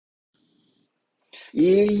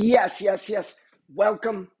Yes, yes, yes.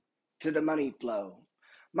 Welcome to the Money Flow.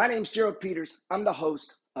 My name's Gerald Peters. I'm the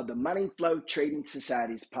host of the Money Flow Trading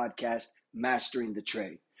Society's podcast, Mastering the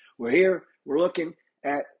Trade. We're looking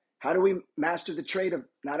at how do we master the trade of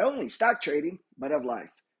not only stock trading, but of life,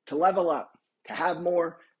 to level up, to have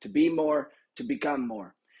more, to be more, to become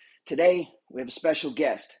more. Today, we have a special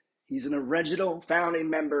guest. He's an original founding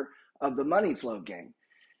member of the Money Flow gang.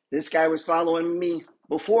 This guy was following me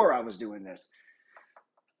before I was doing this.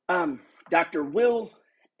 Dr. Will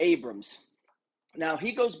Abrams. Now,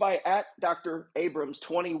 he goes by at Dr.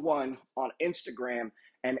 Abrams21 on Instagram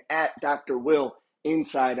and at Dr. Will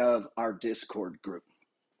inside of our Discord group.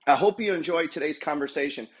 I hope you enjoy today's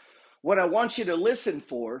conversation. What I want you to listen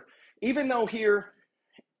for, even though here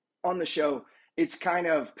on the show, it's kind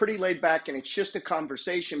of pretty laid back and it's just a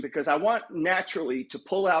conversation, because I want naturally to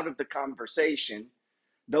pull out of the conversation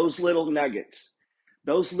those little nuggets,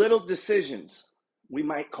 those little decisions. We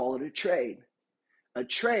might call it a trade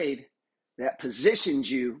that positions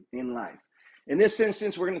you in life. In this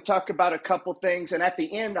instance, we're going to talk about a couple things, and at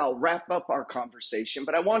the end, I'll wrap up our conversation,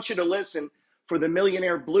 but I want you to listen for the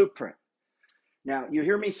Millionaire Blueprint. Now, you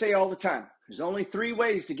hear me say all the time, there's only 3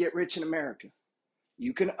 ways to get rich in America.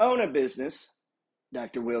 You can own a business,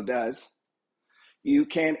 Dr. Will does. You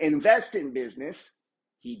can invest in business,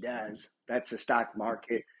 he does. That's the stock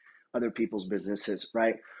market, other people's businesses,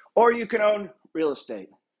 right? Or you can own real estate,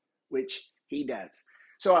 which he does.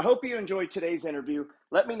 So I hope you enjoyed today's interview.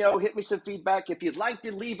 Let me know, hit me some feedback. If you'd like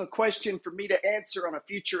to leave a question for me to answer on a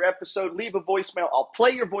future episode, leave a voicemail. I'll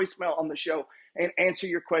play your voicemail on the show and answer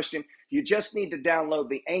your question. You just need to download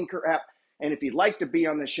the Anchor app. And if you'd like to be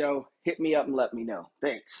on the show, hit me up and let me know.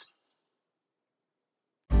 Thanks.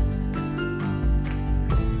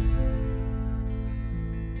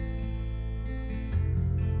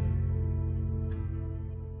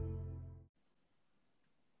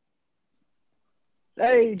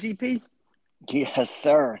 Hey, GP. Yes,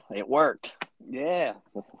 sir. It worked. Yeah.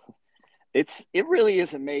 It really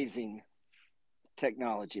is amazing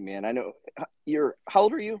technology, man. I know how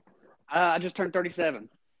old are you? I just turned 37.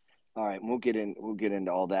 All right, we'll get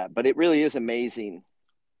into all that, but it really is amazing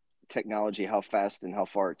technology, how fast and how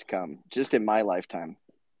far it's come just in my lifetime.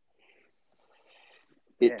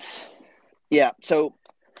 So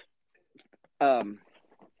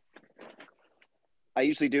I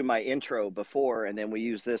usually do my intro before, and then we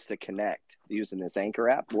use this to connect using this Anchor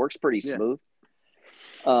app. Works pretty smooth.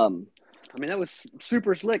 I mean, that was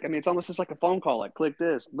super slick. I mean, it's almost just like a phone call. Like, click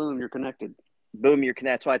this, boom, you're connected. Boom, you're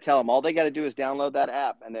connected. So I tell them all they got to do is download that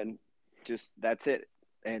app, and then just that's it.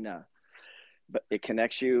 And but it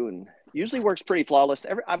connects you, and usually works pretty flawless.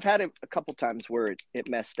 I've had it a couple times where it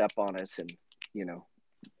messed up on us, and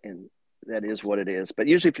and that is what it is. But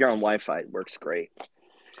usually, if you're on Wi-Fi, it works great.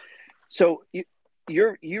 So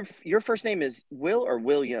your first name is Will or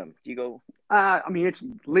William? Do you go? I mean, it's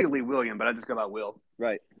legally William, but I just go by Will.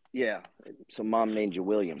 Right. Yeah. So mom named you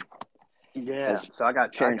William. Yeah. So I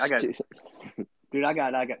got dude. I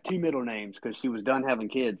got 2 middle names because she was done having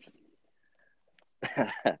kids.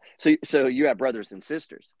 So you have brothers and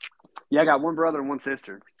sisters? Yeah, I got 1 brother and 1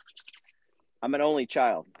 sister. I'm an only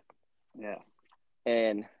child. Yeah.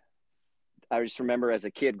 And I just remember as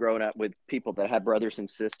a kid growing up with people that had brothers and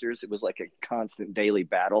sisters, it was like a constant daily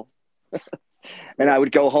battle. And I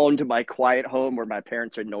would go home to my quiet home where my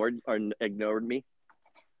parents ignored me.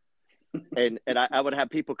 And I would have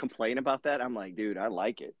people complain about that. I'm like, dude, I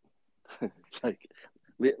like it. It's like,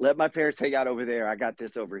 let my parents hang out over there. I got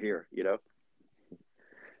this over here, Yeah.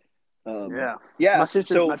 My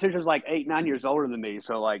sister's like 8-9 years older than me.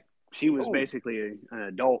 So like she was basically an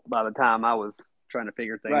adult by the time I was trying to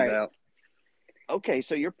figure things out. Okay.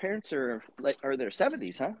 So your parents are their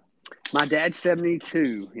 70s, huh? My dad's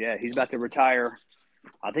 72. Yeah. He's about to retire.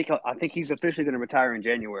 I think he's officially going to retire in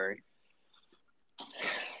January.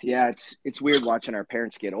 Yeah. It's weird watching our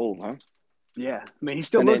parents get old, huh? Yeah. I mean, he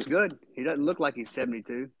still looks good. He doesn't look like he's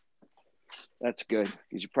 72. That's good,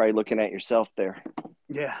 because you're probably looking at yourself there.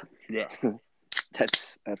 Yeah. Yeah.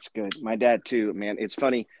 That's good. My dad too, man. It's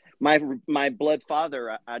funny. My blood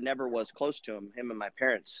father, I never was close to him. Him and my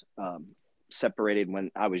parents separated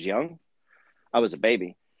when I was young. I was a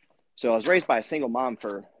baby. So I was raised by a single mom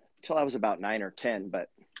until I was about 9 or 10. But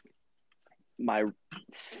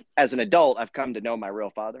as an adult, I've come to know my real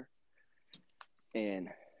father. And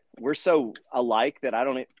we're so alike that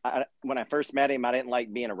when I first met him, I didn't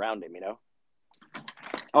like being around him,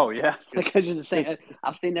 Oh, yeah. Because you're the same.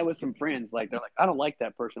 I've seen that with some friends. Like, they're like, I don't like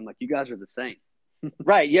that person. Like, you guys are the same.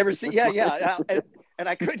 Right. You ever see? Yeah. And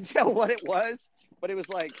I couldn't tell what it was, but it was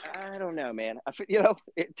like, I don't know, man.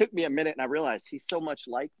 It took me a minute, and I realized he's so much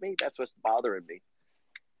like me. That's what's bothering me.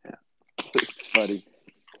 funny.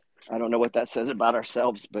 I don't know what that says about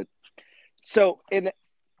ourselves, but so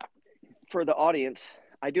for the audience,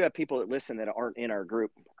 I do have people that listen that aren't in our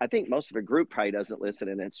group. I think most of the group probably doesn't listen,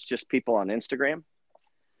 and it's just people on Instagram.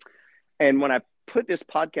 And when I put this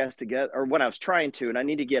podcast together, or when I was trying to, and I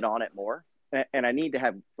need to get on it more, and I need to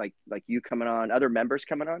have like you coming on, other members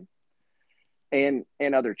coming on, and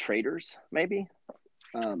other traders maybe,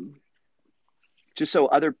 just so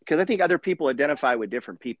because I think other people identify with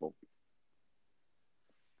different people.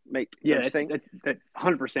 Yeah, that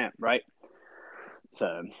 100%, right?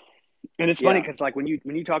 So, and it's funny because like when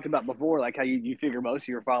you talked about before, like how you figure most of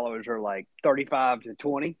your followers are like 35 to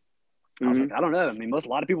 20. I was like, I don't know. I mean, a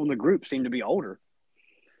lot of people in the group seem to be older.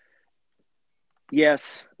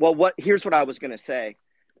 Yes. Well, here's what I was going to say.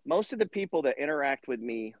 Most of the people that interact with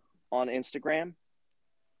me on Instagram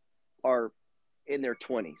are in their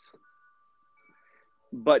 20s.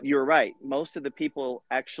 But you're right. Most of the people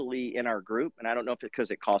actually in our group, and I don't know if it's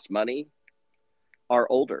because it costs money, are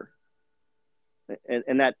older.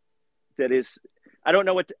 And that is, I don't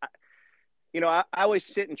know what, I always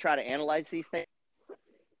sit and try to analyze these things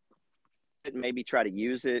and maybe try to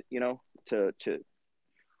use it, to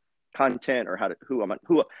content or who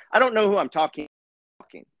I don't know who I'm talking.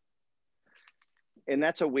 And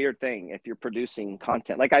that's a weird thing if you're producing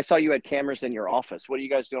content. Like I saw you had cameras in your office. What are you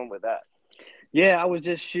guys doing with that? Yeah, I was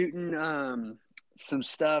just shooting some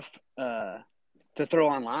stuff to throw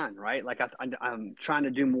online, right? Like I'm trying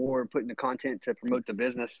to do more, putting the content to promote the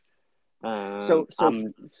business. So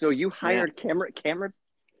you hired camera?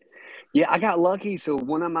 Yeah, I got lucky. So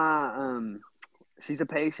one of my she's a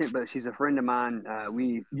patient, but she's a friend of mine.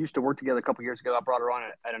 We used to work together a couple years ago. I brought her on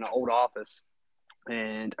at an old office,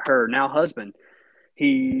 and her now husband,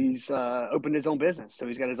 he's opened his own business. So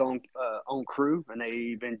he's got his own crew, and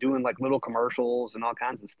they've been doing like little commercials and all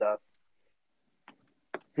kinds of stuff.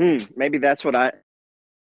 Maybe that's what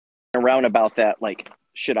around about that. Like,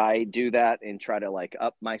 should I do that and try to like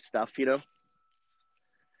up my stuff,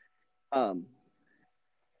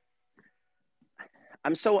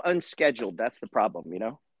 I'm so unscheduled. That's the problem,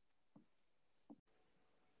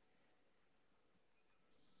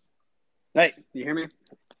 Hey, you hear me?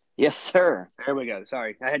 Yes, sir. There we go.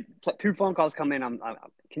 Sorry, I had 2 phone calls come in.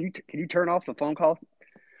 Can you turn off the phone call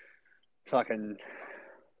so I can?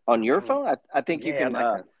 On your phone? I think you can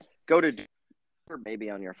go to maybe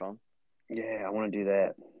on your phone. Yeah, I want to do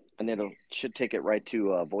that, and should take it right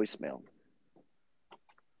to voicemail.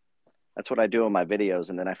 That's what I do in my videos,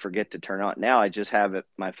 and then I forget to turn on. Now I just have it.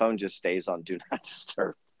 My phone just stays on Do Not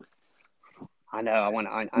Disturb. I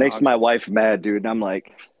know. Makes my wife mad, dude. And I'm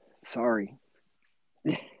like, sorry.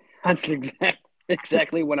 That's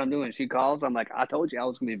exactly what I'm doing. She calls. I'm like, I told you I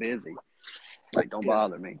was going to be busy. Like, don't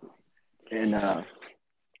bother me. And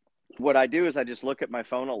what I do is I just look at my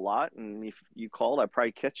phone a lot, and if you called, I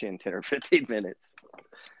probably catch you in 10 or 15 minutes.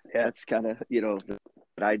 Yeah, that's kind of what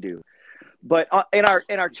I do. But in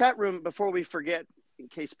our chat room, before we forget, in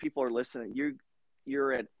case people are listening,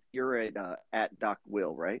 you're at Doc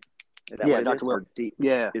Will, right? Is that what Dr. Will.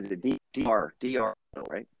 Yeah. Is it DR,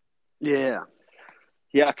 right? Yeah.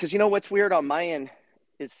 Yeah, because what's weird on my end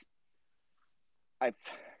is I'm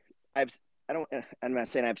not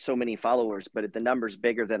saying I have so many followers, but the number's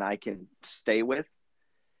bigger than I can stay with.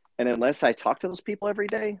 And unless I talk to those people every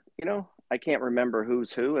day, I can't remember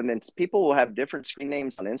who's who. And then people will have different screen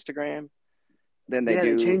names on Instagram than they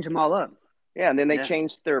do. They change them all up. Yeah, and then they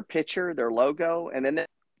change their picture, their logo, and then the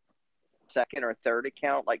second or third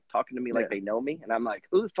account, like talking to me like they know me. And I'm like,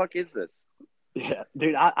 who the fuck is this? Yeah,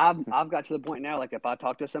 dude, I've got to the point now, like if I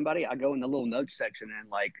talk to somebody, I go in the little notes section and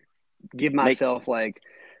like give myself like,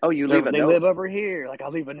 oh, you leave a note. They live over here. Like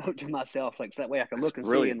I'll leave a note to myself, like so that way I can look and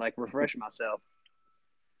see and like refresh myself.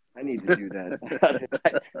 I need to do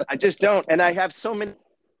that. I just don't, and I have so many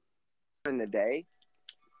in the day,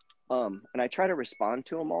 and I try to respond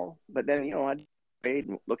to them all, but then I wait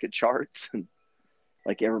and look at charts and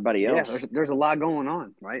like everybody else. Yeah, there's a lot going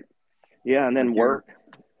on, right? Yeah, and then work.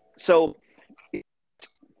 So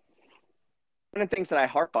one of the things that I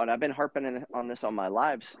harp on, I've been harping on this on my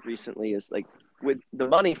lives recently, is like with the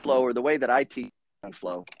money flow, or the way that I teach money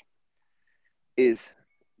flow, is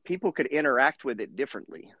people could interact with it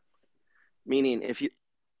differently. Meaning, if you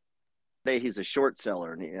say he's a short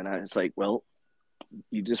seller, and it's like, well,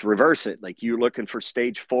 you just reverse it. Like you're looking for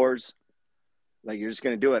stage 4s, like you're just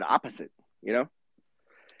going to do it opposite,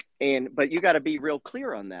 but you got to be real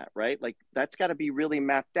clear on that, right? Like that's got to be really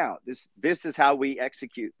mapped out. This is how we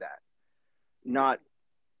execute that. Not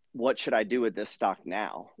what should I do with this stock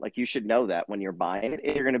now? Like you should know that when you're buying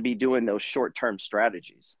it, you're going to be doing those short-term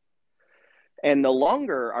strategies. And the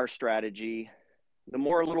longer our strategy, the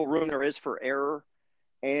more little room there is for error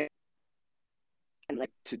and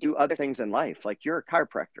like to do other things in life. Like you're a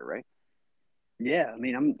chiropractor, right? Yeah, I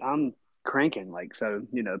mean, I'm cranking like so.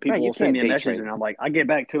 You know, Right. people You will send can't me a day message, trade. and I'm like, I get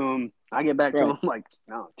back to them. I get back to Right. them like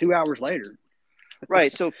 2 hours later.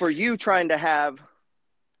 Right. So for you trying to have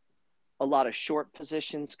a lot of short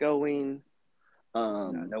positions going,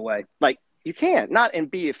 No way. like you can't not and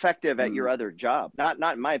be effective at your Mm, other job. Not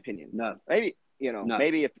in my opinion. no, Maybe no.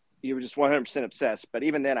 maybe if you were just 100% obsessed, but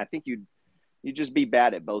even then, I think you just be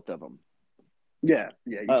bad at both of them. Yeah.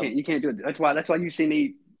 Um, You can't do it. That's why you see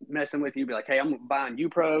me messing with you. Be like, hey, I'm buying U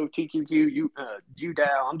Pro, TQQ,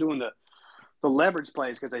 UDAO. I'm doing the leverage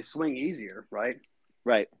plays because they swing easier, right?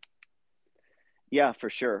 right. Yeah, for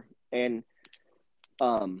sure. And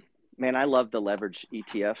man, I love the leverage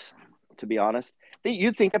ETFs. To be honest,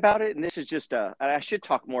 you think about it, and this is just and I should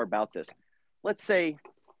talk more about this. Let's say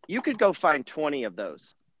you could go find 20 of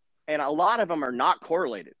those, and a lot of them are not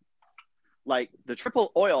correlated. Like the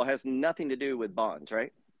triple oil has nothing to do with bonds,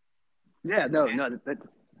 right? Yeah, no.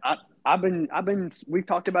 I've been. We've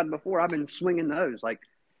talked about it before. I've been swinging those like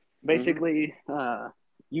Mm-hmm. basically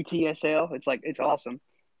UTSL. It's like it's awesome.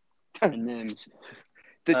 And then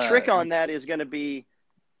The trick on that is going to be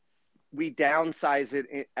we downsize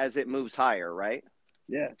it as it moves higher, right?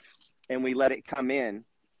 yeah, And we let it come in.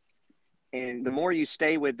 And the more you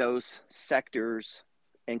stay with those sectors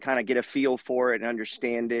and kind of get a feel for it and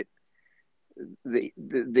understand it, the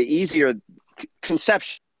easier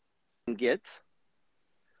conception gets.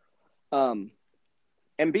 And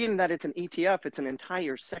being that it's an ETF, it's an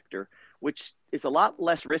entire sector, which is a lot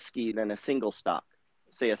less risky than a single stock,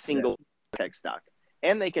 say a single tech stock.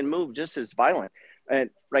 And they can move just as violent. And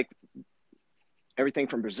like everything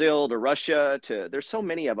from Brazil to Russia to there's so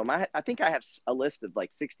many of them. I think I have a list of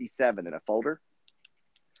like 67 in a folder.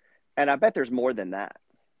 And I bet there's more than that.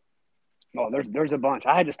 Oh, there's a bunch.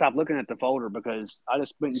 I had to stop looking at the folder because I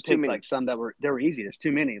just went and It's too picked many. like some that were easy. There's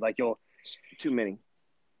too many. Like It's too many.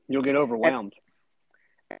 you'll get And overwhelmed.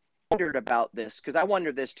 I wondered about this because I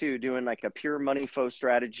wondered this too, doing like a pure money flow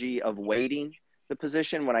strategy of weighting the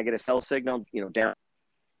position when I get a sell signal, down.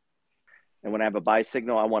 And when I have a buy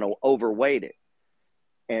signal, I want to overweight it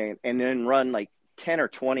and then run like 10 or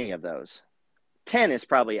 20 of those. 10 is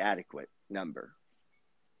probably adequate number.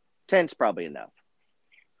 10 is probably enough.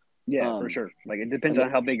 Yeah, for sure. Like it depends on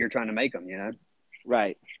how big you're trying to make them,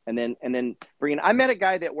 Right. And then I met a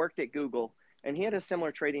guy that worked at Google and he had a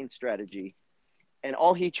similar trading strategy. And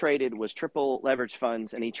all he traded was triple leverage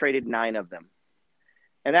funds and he traded 9 of them.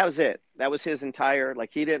 And that was it. That was his entire,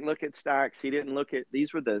 like he didn't look at stocks. He didn't look at,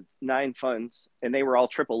 these were the 9 funds and they were all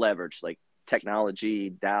triple leveraged, like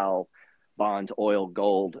technology, Dow, bonds, oil,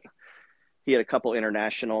 gold. He had a couple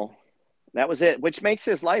international. That was it, which makes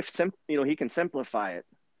his life he can simplify it.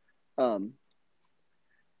 And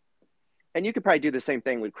you could probably do the same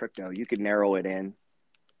thing with crypto. You could narrow it in.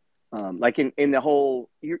 Like in the whole,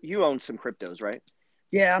 you own some cryptos, right?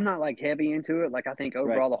 Yeah, I'm not like heavy into it. Like I think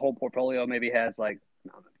overall Right. the whole portfolio maybe has like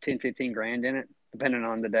 10, 15 grand in it, depending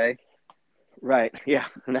on the day. Right. Yeah.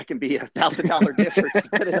 And that can be $1,000 difference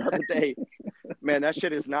depending on the day. Man, that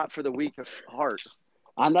shit is not for the weak of heart.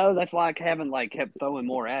 I know that's why I haven't like kept throwing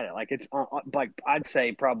more at it. Like it's like I'd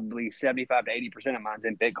say probably 75 to 80% of mine's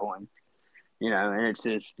in Bitcoin, and it's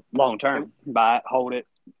just long term. Buy it, hold it.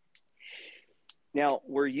 Now,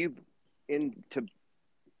 were you into?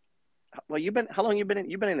 Well, how long you been in?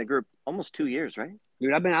 You've been in the group almost 2 years, right?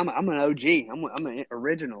 Dude, I'm an OG. I'm an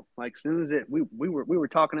original. Like as soon as we were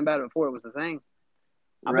talking about it before it was a thing.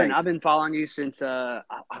 I've been following you since I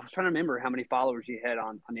was trying to remember how many followers you had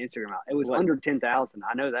on Instagram. It was under 10,000.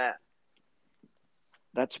 I know that.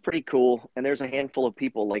 That's pretty cool. And there's a handful of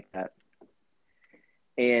people like that.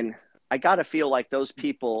 And I got to feel like those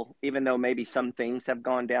people, even though maybe some things have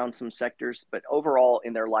gone down, some sectors, but overall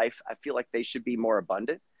in their life, I feel like they should be more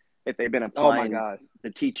abundant if they've been applying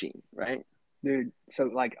the teaching, right? Dude, so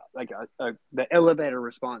like the elevator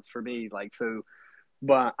response for me,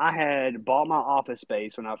 but I had bought my office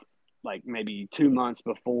space when I like maybe 2 months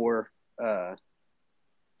before I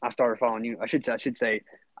started following you. I should say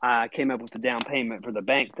I came up with the down payment for the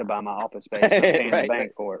bank to buy my office space. I'm paying the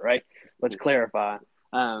bank for it, right? Let's clarify.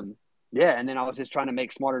 Yeah, and then I was just trying to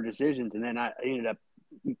make smarter decisions, and then I ended up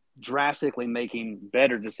drastically making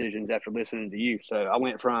better decisions after listening to you. So I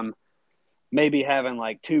went from maybe having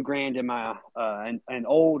like $2,000 in my an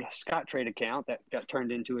old Scottrade account that got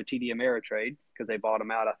turned into a TD Ameritrade because they bought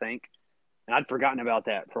them out, I think. And I'd forgotten about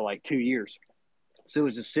that for like 2 years. So it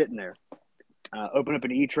was just sitting there. Opened up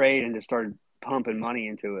an E-Trade and just started pumping money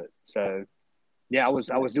into it. So yeah, I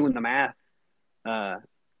was doing the math.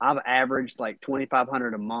 I've averaged like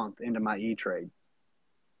 $2,500 a month into my E-Trade.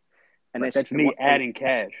 And that's me adding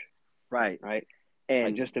cash. Right. Right. And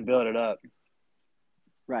like just to build it up.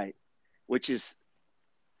 Right.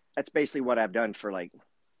 That's basically what I've done for like,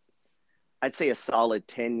 I'd say a solid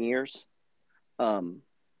 10 years.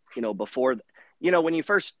 Before,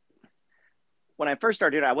 when I first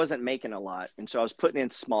started, I wasn't making a lot. And so I was putting in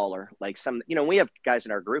smaller, like we have guys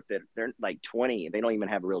in our group that they're like 20, they don't even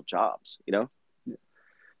have real jobs,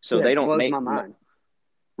 So they don't make my mind.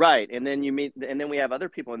 Right. And then we have other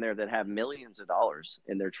people in there that have millions of dollars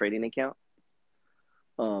in their trading account.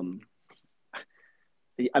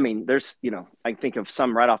 I mean, there's, I think of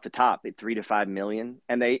some right off the top at 3 to 5 million,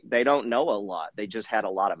 and they don't know a lot. They just had a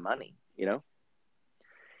lot of money,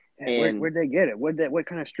 And where'd they get it? What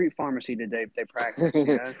kind of street pharmacy did they practice?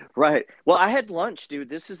 Right. Well, I had lunch, dude.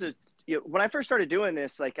 This is when I first started doing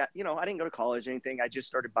this, like, I didn't go to college or anything. I just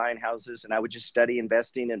started buying houses, and I would just study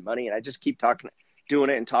investing and money. And I just keep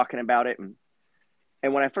doing it and talking about it.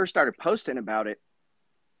 And when I first started posting about it,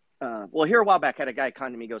 here a while back, I had a guy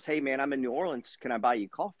come to me, goes, "Hey man, I'm in New Orleans. Can I buy you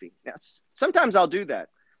coffee?" Now, sometimes I'll do that.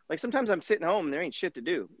 Like sometimes I'm sitting home and there ain't shit to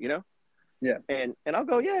do, Yeah. And I'll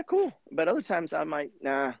go, yeah, cool. But other times I might,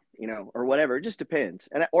 nah, or whatever. It just depends.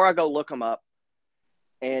 Or I'll go look them up.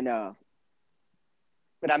 And,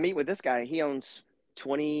 but I meet with this guy. He owns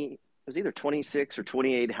it was either 26 or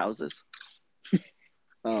 28 houses.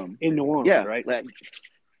 In New Orleans, yeah, right?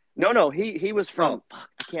 No. He was from,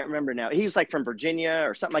 I can't remember now. He was like from Virginia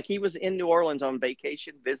or something. Like he was in New Orleans on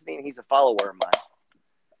vacation visiting. He's a follower of mine.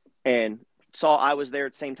 And saw I was there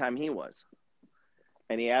at the same time he was.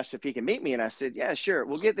 And he asked if he can meet me. And I said, yeah, sure.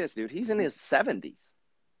 We'll get this dude. He's in his 70s.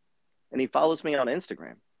 And he follows me on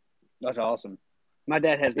Instagram. That's awesome. My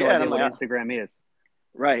dad has no idea what Instagram is.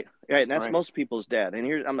 Right. And that's most people's dad. And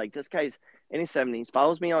here I'm like, this guy's in his 70s,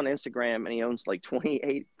 follows me on Instagram, and he owns like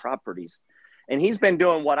 28 properties. And he's been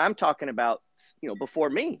doing what I'm talking about, before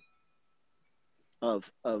me.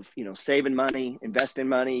 Of saving money, investing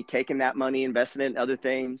money, taking that money, investing it in other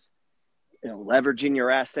things. Leveraging your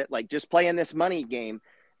asset, like just playing this money game.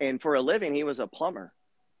 And for a living, he was a plumber.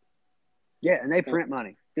 Yeah, and they print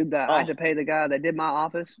money. Dude, I had to pay the guy that did my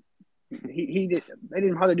office. He did. They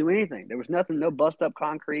didn't hardly do anything. There was nothing, no bust up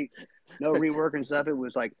concrete, no rework and stuff. It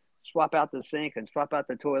was like swap out the sink and swap out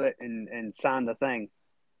the toilet and sign the thing,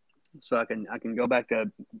 so I can go back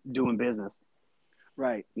to doing business.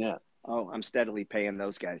 Right. Yeah. Oh, I'm steadily paying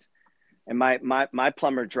those guys. And my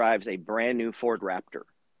plumber drives a brand new Ford Raptor.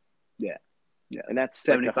 Yeah. Yeah. And that's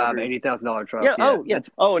 $75,000, $80,000 truck. Yeah. Oh, yeah.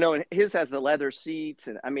 Oh, no. And his has the leather seats.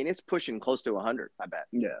 And I mean, it's pushing close to 100, I bet.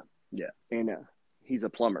 Yeah. Yeah. And he's a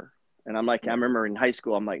plumber. And I'm like, I remember in high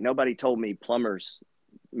school, I'm like, nobody told me plumbers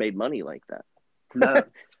made money like that. No.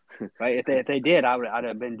 Right. If they did, I'd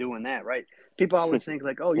have been doing that. Right. People always think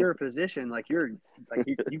like, oh, you're a physician. Like you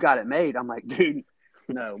got it made. I'm like, dude,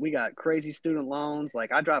 no, we got crazy student loans.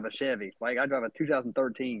 Like I drive a Chevy. Like I drive a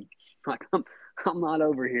 2013. Like I'm not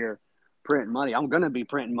over here printing money. I'm going to be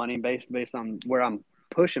printing money based on where I'm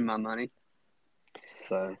pushing my money.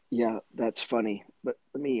 So yeah, that's funny. But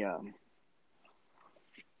let me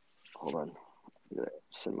hold on. I'm gonna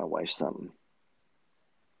send my wife something.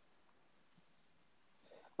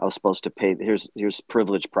 I was supposed to pay. Here's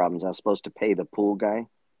privilege problems. I was supposed to pay the pool guy.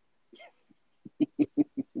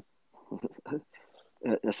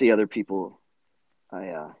 I see other people.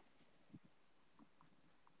 I'm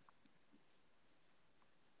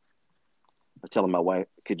telling my wife,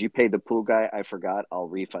 could you pay the pool guy? I forgot. I'll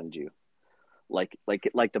refund you. Like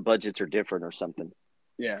the budgets are different or something.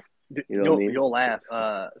 Yeah. You know what I mean? You'll laugh.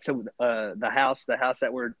 So the house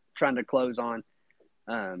that we're trying to close on,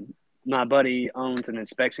 my buddy owns an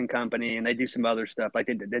inspection company and they do some other stuff. Like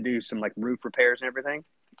they do some like roof repairs and everything.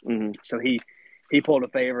 Mm-hmm. So he pulled a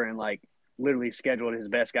favor and like literally scheduled his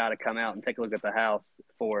best guy to come out and take a look at the house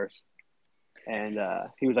for us. And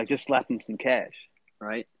he was like, just slap him some cash,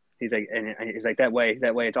 right? He's like, and he's like, that way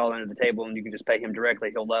it's all under the table and you can just pay him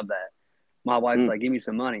directly. He'll love that. My wife's like, give me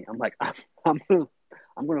some money. I'm like, I'm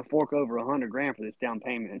gonna fork over $100,000 for this down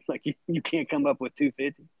payment. It's like you can't come up with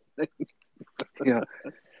 $250. Yeah.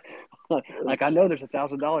 Like I know there's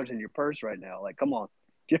 $1,000 in your purse right now. Like, come on,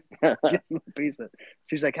 get a piece of.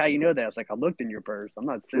 She's like, how you know that? I was like, I looked in your purse. I'm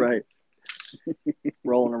not stupid. Right.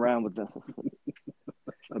 Rolling around with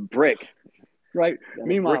a brick. Right.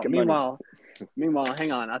 Meanwhile,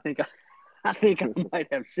 hang on. I think I might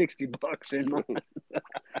have $60 in mine.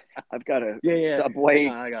 I've got a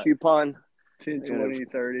Subway coupon. 10, 20,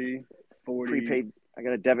 30, 40. Prepaid. I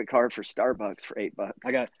got a debit card for Starbucks for $8.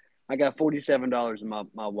 I got $47 in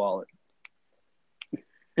my wallet.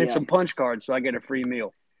 And some punch cards, so I get a free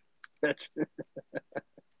meal.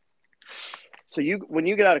 So when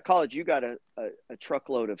you get out of college, you got a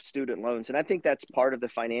truckload of student loans, and I think that's part of the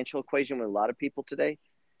financial equation with a lot of people today.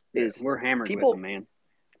 Is we're hammered with them, man.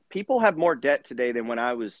 People have more debt today than when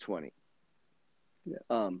I was 20. Yeah.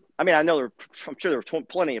 I mean, I'm sure there were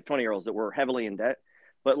plenty of 20-year-olds that were heavily in debt,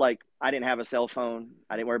 but like I didn't have a cell phone.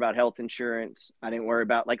 I didn't worry about health insurance. I didn't worry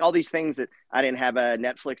about like all these things that I didn't have a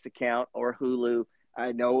Netflix account or Hulu. I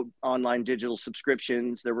had no online digital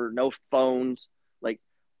subscriptions. There were no phones, like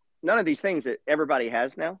none of these things that everybody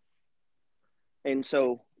has now. And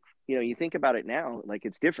so, you know, you think about it now, like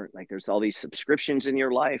it's different. Like there's all these subscriptions in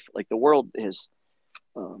your life. Like the world is,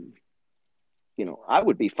 you know, I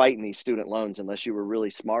would be fighting these student loans unless you were really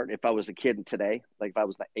smart. If I was a kid today, like if I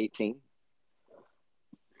was 18.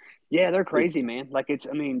 Yeah, they're crazy, man. Like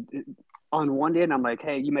I mean, on one end, I'm like,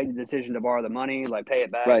 hey, you made the decision to borrow the money, like pay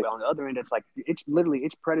it back. Right. But on the other end, it's like, it's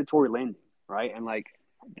predatory lending, right? And like,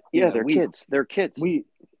 they're kids. They're kids. We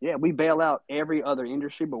bail out every other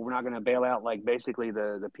industry, but we're not going to bail out like basically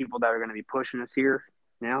the people that are going to be pushing us here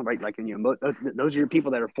now, right? Like, those are your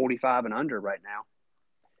people that are 45 and under right now.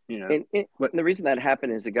 You know, and the reason that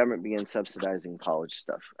happened is the government began subsidizing college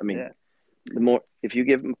stuff. I mean, the more if you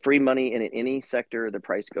give them free money in any sector, the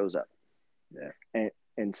price goes up. Yeah,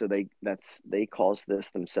 and so they caused this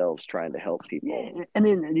themselves, trying to help people. Yeah, and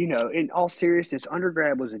then in all seriousness,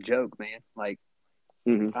 undergrad was a joke, man. Like,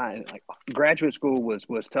 like graduate school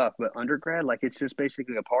was tough, but undergrad, like it's just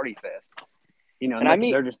basically a party fest.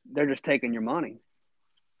 And they're just taking your money.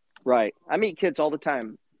 Right. I meet kids all the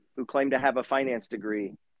time who claim to have a finance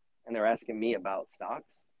degree. And they're asking me about stocks.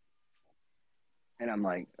 And I'm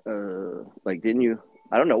like, didn't you?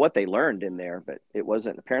 I don't know what they learned in there, but it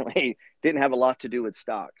apparently didn't have a lot to do with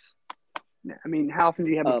stocks. I mean, how often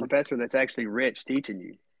do you have a professor that's actually rich teaching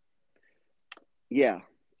you? Yeah.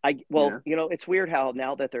 It's weird how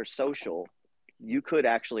now that they're social, you could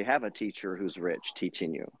actually have a teacher who's rich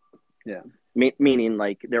teaching you. Yeah. Meaning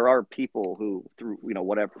like there are people who through,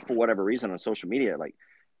 for whatever reason on social media, like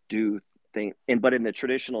do thing, but in the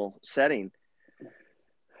traditional setting,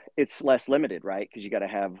 it's less limited, right? Because you got to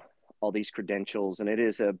have all these credentials, and it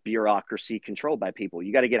is a bureaucracy controlled by people.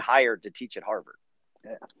 You got to get hired to teach at Harvard.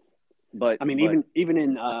 Yeah, but I mean, even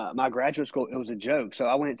in my graduate school, it was a joke. So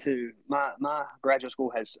I went to my graduate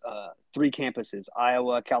school has 3 campuses: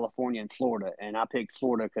 Iowa, California, and Florida. And I picked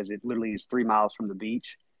Florida because it literally is 3 miles from the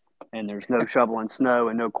beach, and there's no shoveling snow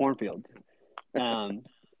and no cornfields.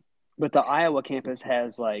 But the Iowa campus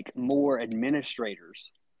has like more administrators.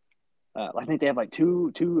 I think they have like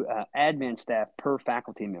two admin staff per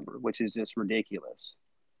faculty member, which is just ridiculous,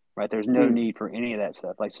 right? There's no need for any of that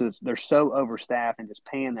stuff. Like, so they're so overstaffed and just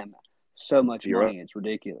paying them so much money. It's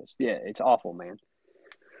ridiculous. Yeah, it's awful, man.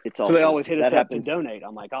 It's awful. So they always hit us up to donate.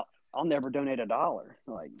 I'm like, I'll never donate $1.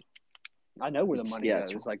 Like, I know where the money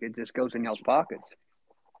goes. It's like it just goes in y'all's pockets.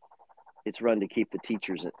 It's run to keep the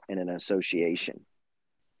teachers in an association.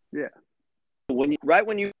 Yeah. When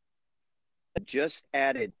you just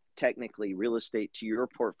added technically real estate to your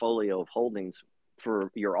portfolio of holdings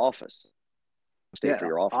for your office. For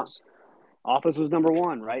your office. Office was number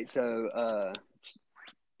 1, right? So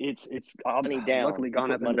it's luckily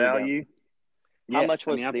gone up in value. How much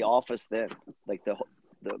was the office then? Like the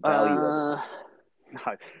value of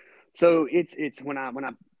it? So it's when I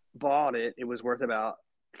bought it, it was worth about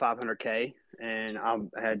 $500K, and I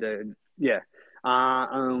had to I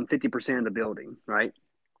own 50% of the building, right?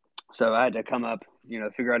 So I had to come up,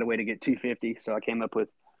 figure out a way to get 250. So I came up with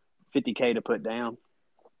 $50K to put down.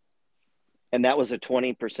 And that was a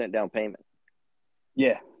 20% down payment.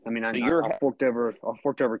 Yeah, I mean, I forked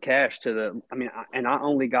over cash and I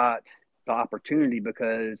only got the opportunity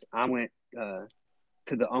because I went to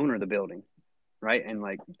the owner of the building, right? And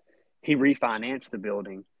like he refinanced the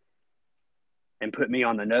building and put me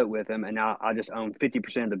on the note with him, and now I just own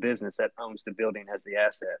 50% of the business that owns the building as the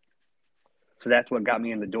asset. So that's what got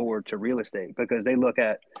me in the door to real estate, because they're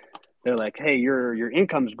like, hey, your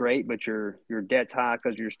income's great, but your debt's high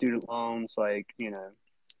because of your student loans,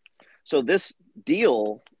 So this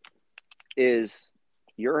deal is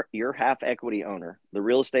your half equity owner. The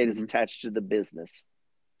real estate is attached to the business.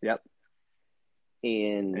 Yep.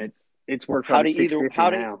 And it's worth probably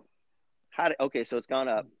 $650 now. Okay, so it's gone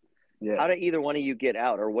up. Yeah. How do either one of you get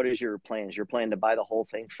out, or what is your plan? Is your plan to buy the whole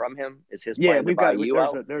thing from him? Is his plan to buy you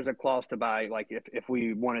out? There's a clause to buy. Like if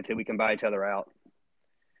we wanted to, we can buy each other out.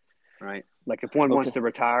 Right. Like if one wants to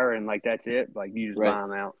retire and like that's it, like you just buy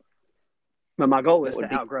them out. But my goal is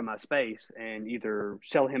to outgrow my space and either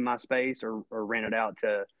sell him my space or rent it out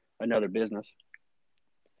to another business.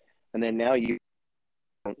 And then now you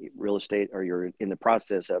real estate, or you're in the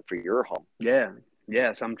process of for your home. Yeah.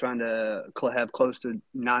 Yeah. So I'm trying to have close to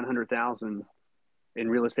 $900,000 in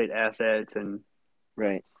real estate assets and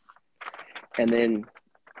right. And then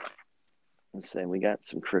let's say we got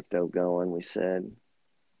some crypto going. We said,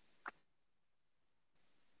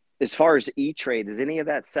 as far as E-Trade, is any of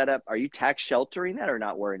that set up? Are you tax sheltering that or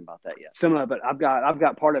not worrying about that yet? some of it. I've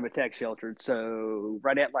got part of it tax sheltered. So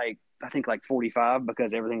right at I think 45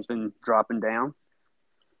 because everything's been dropping down.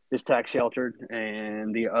 Is tax sheltered,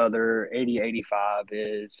 and the other 85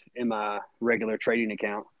 is in my regular trading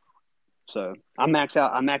account. So I max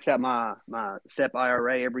out my SEP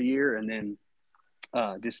IRA every year, and then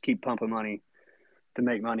just keep pumping money to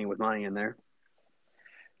make money with money in there.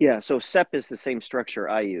 Yeah, so SEP is the same structure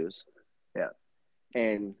I use. Yeah.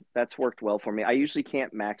 And that's worked well for me. I usually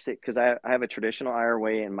can't max it because I have a traditional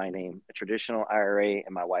IRA in my name, a traditional IRA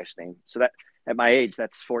in my wife's name. So that at my age,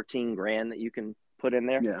 that's 14 grand that you can put in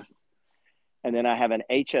there. Yeah. And then I have an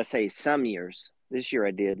HSA some years. This year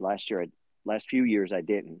I did. Last few years I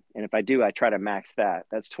didn't. And if I do, I try to max that.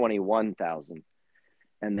 That's 21,000.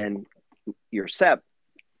 And then your SEP,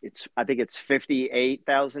 I think it's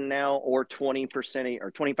 58,000 now, or 20%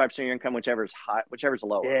 or 25% of your income, whichever's high, whichever's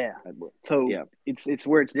lower. Yeah. So yeah, it's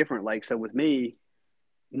where it's different. So with me,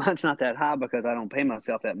 mine's not that high because I don't pay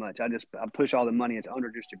myself that much. I push all the money into under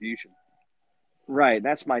distribution. Right.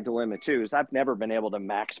 That's my dilemma too, is I've never been able to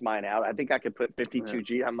max mine out. I think I could put 52G.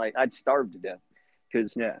 Yeah. I'm like, I'd starve to death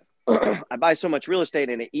because I buy so much real estate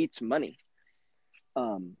and it eats money.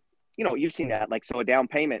 You've seen that. So a down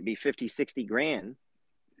payment be 50, 60 grand.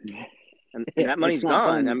 And that money's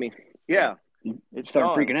gone. Fun. I mean, yeah. It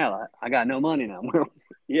started freaking out. I got no money now.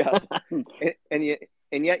 Yeah.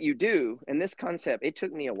 and yet you do. And this concept, it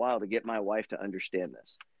took me a while to get my wife to understand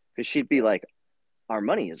this because she'd be like, our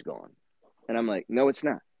money is gone. And I'm like, no, it's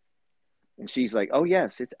not. And she's like, oh,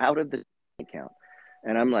 yes, it's out of the account.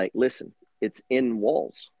 And I'm like, listen, it's in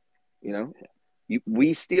walls.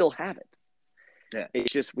 We still have it. Yeah.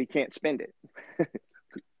 It's just we can't spend it.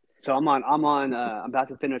 So I'm about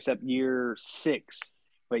to finish up year 6.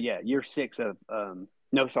 But yeah, year 6 of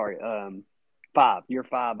year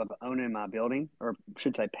 5 of owning my building, or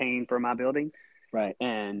should say paying for my building. Right.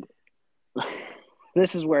 And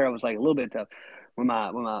this is where I was a little bit tough. When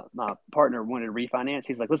my partner wanted to refinance,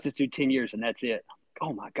 he's like, let's just do 10 years and that's it.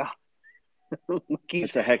 Oh my God.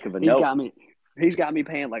 It's a heck of a note. He's got me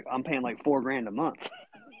paying I'm paying $4,000 a month.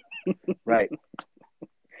 Right.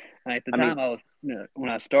 At the time when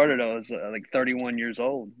I started, I was 31 years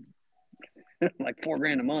old.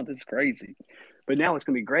 $4,000 a month is crazy. But now it's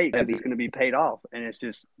going to be great because it's going to be paid off. And it's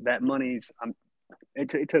just that money's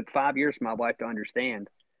it took 5 years for my wife to understand.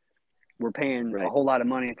 We're paying a whole lot of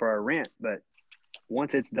money for our rent, but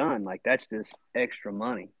once it's done, that's just extra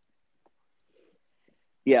money.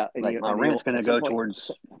 Yeah. My rent's going to go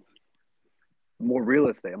towards more real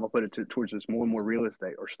estate. I'm going to put it towards this more and more real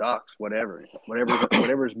estate or stocks, whatever's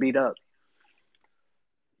beat up.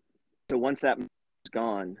 So once that is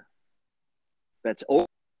gone, that's over,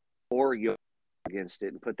 or you against it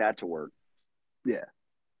and put that to work. Yeah.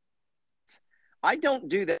 I don't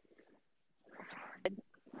do that.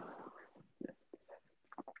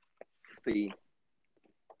 The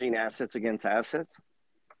assets against assets,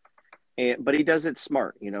 but he does it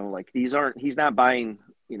smart. He's not buying.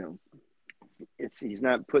 He's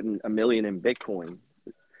not putting $1 million in Bitcoin,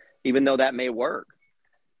 even though that may work.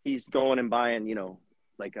 He's going and buying,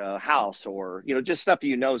 a house or just stuff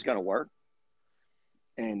is going to work.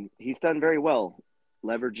 And he's done very well,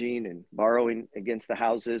 leveraging and borrowing against the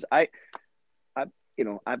houses. I've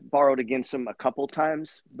borrowed against them a couple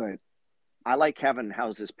times, but I like having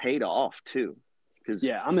houses paid off too.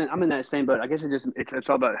 I'm in that same boat. I guess it's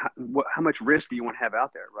all about how much risk do you want to have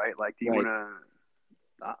out there, right? Do you want to?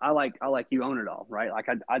 I like you own it all, right?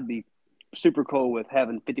 I'd be super cool with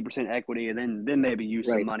having 50% equity and then maybe use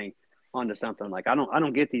some money onto something. I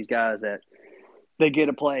don't get these guys that they get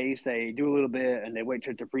a place, they do a little bit, and they wait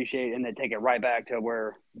to depreciate, and they take it right back to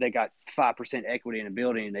where they got 5% equity in a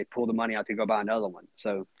building, and they pull the money out to go buy another one.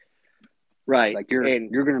 So, right, you're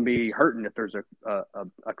going to be hurting if there's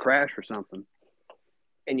a crash or something.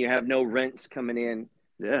 And you have no rents coming in.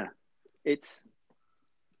 Yeah.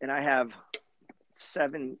 And I have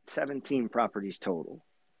 17 properties total.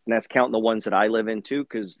 And that's counting the ones that I live in too,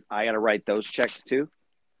 because I got to write those checks too.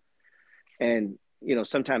 And,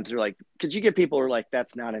 sometimes they're like, because you get people who are like,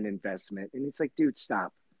 that's not an investment. And it's like, dude,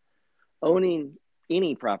 stop. Owning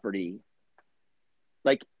any property,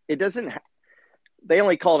 it doesn't, they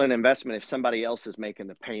only call it an investment if somebody else is making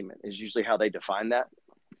the payment, is usually how they define that.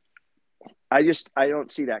 I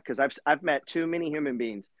don't see that because I've met too many human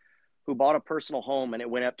beings who bought a personal home and it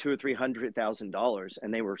went up $200,000 or $300,000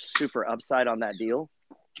 and they were super upside on that deal.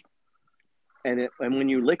 And when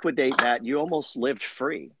you liquidate that, you almost lived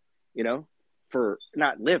free, you know, for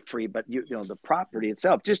not live free, but you know, the property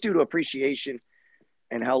itself, just due to appreciation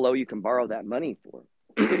and how low you can borrow that money for.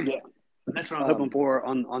 Yeah. That's what I'm hoping for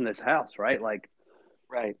on this house, right? Like,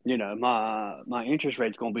 right. You know, my interest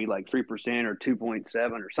rate's going to be like 3% or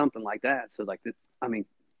 2.7 or something like that. So like, I mean,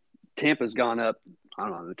 Tampa's gone up, I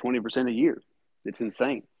don't know, 20% a year. It's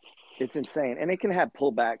insane. It's insane. And it can have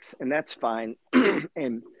pullbacks, and that's fine.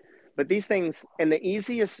 But these things, and the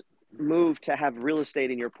easiest move to have real estate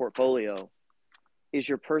in your portfolio is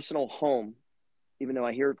your personal home. Even though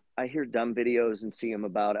I hear dumb videos and see them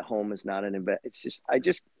about a home is not an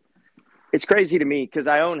investment. It's crazy to me because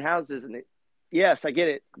I own houses, and yes, I get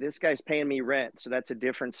it. This guy's paying me rent, so that's a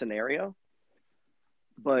different scenario.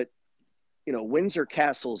 But, you know, Windsor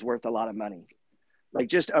Castle is worth a lot of money. Like,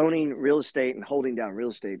 just owning real estate and holding down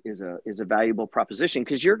real estate is a valuable proposition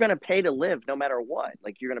because you're going to pay to live no matter what.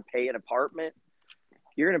 Like, you're going to pay an apartment.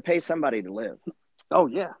 You're going to pay somebody to live. Oh,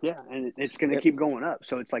 yeah. And it's going to keep going up.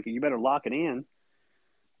 So it's like, you better lock it in,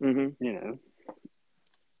 you know.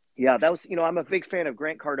 Yeah, that was, you know, I'm a big fan of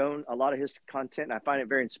Grant Cardone, a lot of his content. And I find it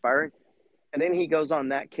very inspiring. And then he goes on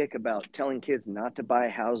that kick about telling kids not to buy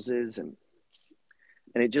houses. And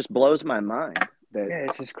it just blows my mind. Yeah,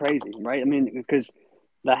 it's just crazy, right? I mean, because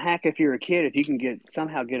the hack, if you're a kid, if you can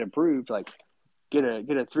somehow get approved, like get a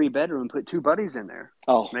 3-bedroom, put 2 buddies in there.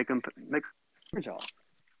 Oh, make a job.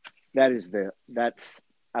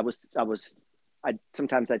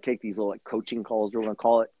 Sometimes I take these little like coaching calls, we're going to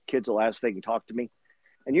call it. Kids will ask if they can talk to me.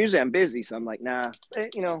 And usually I'm busy. So I'm like, nah,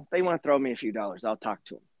 you know, they want to throw me a few dollars. I'll talk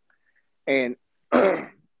to them. And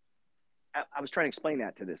I was trying to explain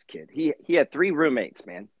that to this kid. He had 3 roommates,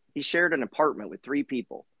 man. He shared an apartment with 3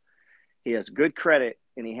 people. He has good credit,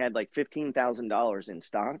 and he had like $15,000 in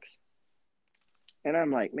stocks. And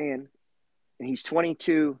I'm like, man, and he's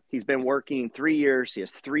 22. He's been working 3 years. He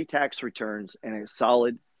has 3 tax returns and a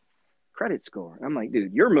solid credit score. I'm like,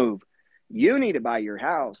 dude, your move, you need to buy your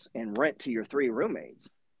house and rent to your 3 roommates.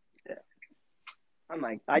 Yeah. I'm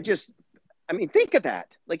like, think of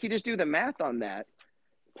that. Like, you just do the math on that.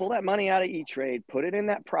 Pull that money out of E-Trade, put it in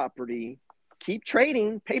that property, keep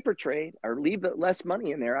trading, paper trade, or leave the less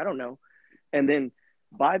money in there. I don't know. And then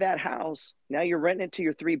buy that house. Now you're renting it to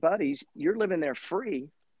your 3 buddies. You're living there free.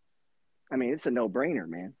 I mean, it's a no-brainer,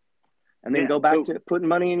 man. And then go back to putting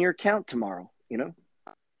money in your account tomorrow, you know?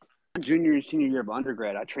 Junior and senior year of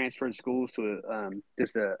undergrad, I transferred schools to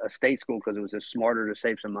a state school because it was just smarter to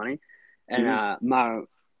save some money. And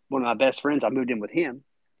one of my best friends, I moved in with him.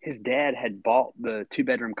 His dad had bought the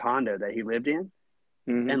 2-bedroom condo that he lived in.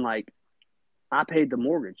 And like, I paid the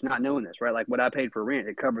mortgage, not knowing this, right? Like, what I paid for rent,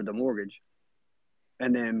 it covered the mortgage.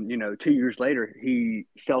 And then, you know, 2 years later, he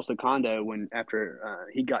sells the condo after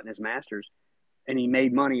he'd gotten his master's, and he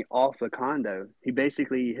made money off the condo.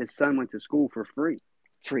 His son went to school for free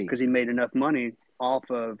because he made enough money off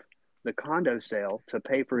of the condo sale to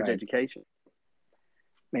pay for his education.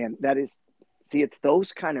 Man, it's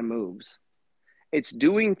those kind of moves. It's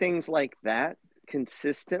doing things like that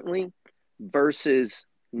consistently versus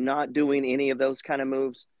not doing any of those kind of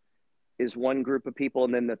moves is one group of people.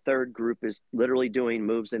 And then the third group is literally doing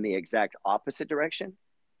moves in the exact opposite direction.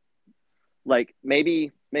 Like,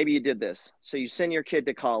 maybe you did this. So you send your kid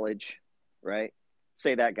to college, right?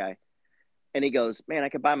 Say that guy. And he goes, man, I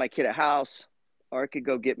could buy my kid a house, or I could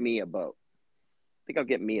go get me a boat. I think I'll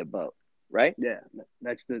get me a boat, right? Yeah.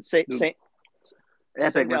 That's the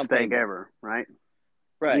epic mistake ever, right?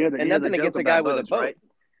 Right. And nothing against a guy with a boat.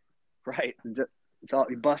 Right. It's all,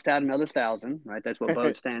 you bust out another 1,000, right? That's what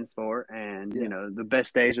boat stands for. And, you know, the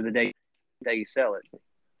best days are the day you sell it.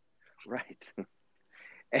 Right.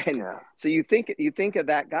 And so you think of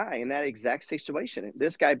that guy in that exact situation.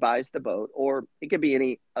 This guy buys the boat, or it could be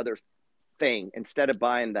any other thing, instead of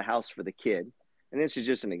buying the house for the kid. And this is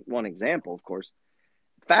just one example, of course.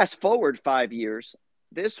 Fast forward 5 years,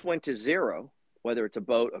 this went to zero, whether it's a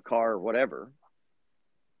boat, a car, or whatever.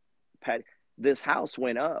 This house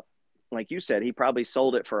went up. Like you said, he probably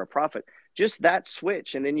sold it for a profit. Just that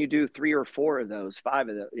switch, and then you do 3 or 4 of those, 5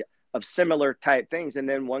 of those, of similar type things, and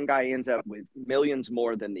then one guy ends up with millions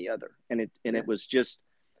more than the other. And it was just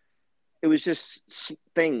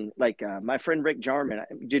thing. Like my friend Rick Jarman.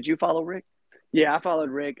 Did you follow Rick? Yeah, I followed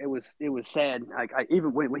Rick. It was sad. Like,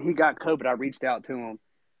 even when he got COVID, I reached out to him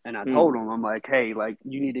and I told him, I'm like, hey, like,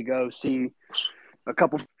 you need to go see a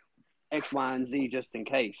couple X, Y, and Z just in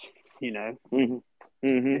case, you know.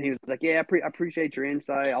 And he was like, yeah, I appreciate your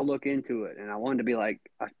insight. I'll look into it. And I wanted to be like,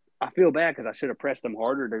 I feel bad because I should have pressed him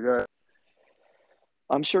harder to go.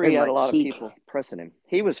 I'm sure he had a lot of people pressing him.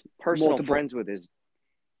 He was personal friends with his.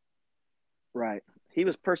 Right. He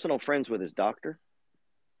was personal friends with his doctor.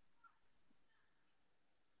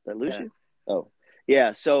 Did I lose you? Oh,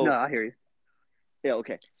 yeah. So No, I hear you. yeah,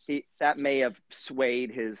 okay. That may have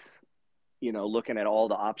swayed his, looking at all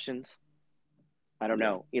the options. I don't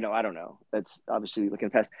know. I don't know. That's obviously looking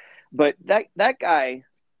past. But that guy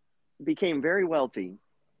became very wealthy,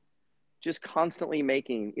 just constantly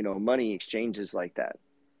making, money exchanges like that.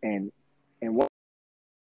 And what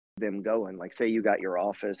them going, like, say you got your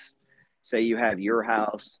office, say you have your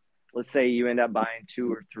house, let's say you end up buying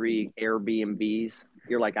 2 or 3 Airbnbs.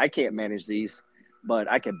 You're like, I can't manage these,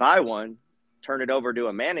 but I could buy one, turn it over to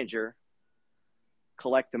a manager,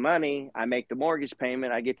 collect the money, I make the mortgage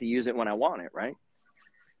payment, I get to use it when I want it, right?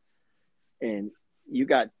 And you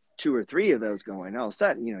got 2 or 3 of those going, all of a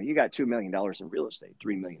sudden, you got $2 million in real estate,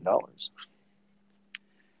 $3 million.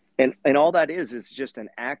 And all that is just an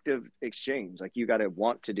active exchange. Like, you got to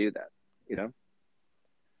want to do that,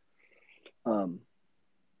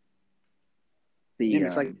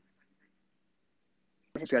 It's like,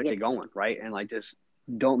 just gotta get going, right? And like, just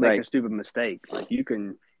don't make a stupid mistake. Like, you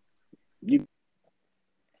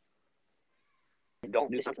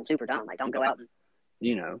don't do something super dumb. Like, don't go out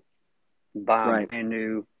and, buy a brand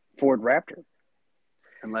new Ford Raptor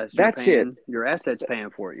unless your assets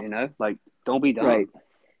paying for it. Like, don't be dumb. Right.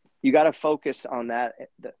 You got to focus on that.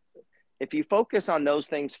 If you focus on those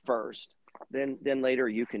things first, then later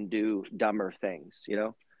you can do dumber things.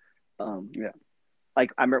 Yeah.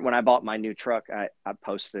 Like, I remember when I bought my new truck, I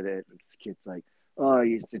posted it. This kid's like, "Oh,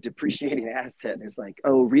 it's a depreciating asset." And it's like,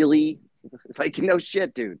 "Oh, really?" Like, no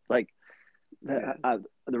shit, dude. Like, the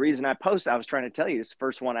reason I posted, I was trying to tell you, this is the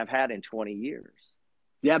first one I've had in 20 years.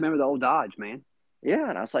 Yeah, I remember the old Dodge, man. Yeah,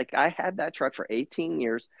 and I was like, I had that truck for 18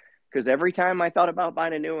 years because every time I thought about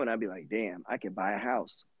buying a new one, I'd be like, damn, I could buy a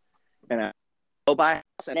house. And I'd go buy a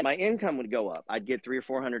house, and my income would go up. I'd get $300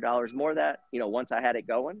 or $400 more of that, once I had it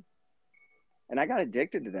going. And I got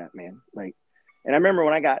addicted to that, man. Like, and I remember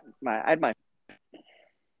when I had my.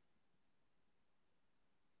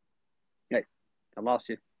 Hey, I lost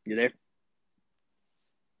you. You there?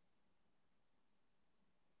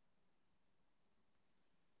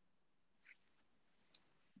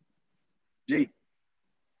 G.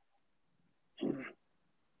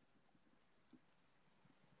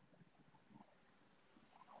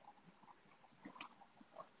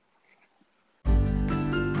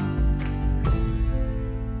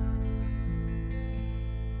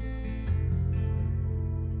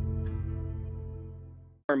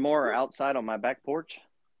 Or more outside on my back porch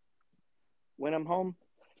when I'm home.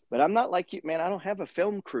 But I'm not like you, man. I don't have a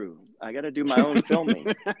film crew. I got to do my own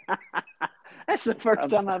filming. That's the first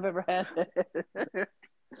time I've ever had that.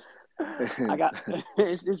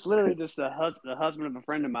 It's literally just the husband of a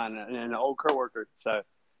friend of mine and an old coworker. So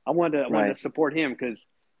I wanted to support him because,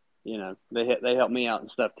 they help me out and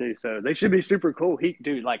stuff too. So they should be super cool.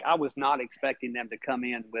 Dude, like, I was not expecting them to come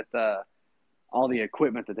in with all the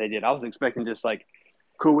equipment that they did. I was expecting just like,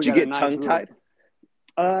 cool. Did you get tongue-tied?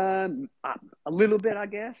 A little bit, I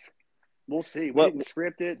guess. We'll see. We didn't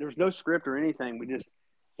script it. There's no script or anything.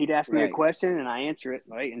 He'd ask me a question and I answer it,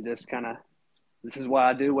 right? And just kind of, this is why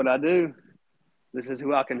I do what I do. This is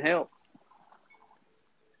who I can help.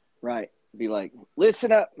 Right. Be like,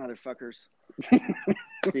 listen up, motherfuckers.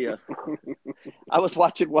 I was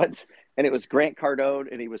watching once, and it was Grant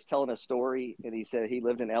Cardone, and he was telling a story, and he said he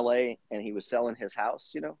lived in LA and he was selling his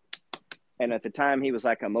house, And at the time, he was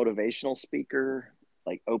like a motivational speaker,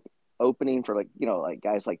 like opening for like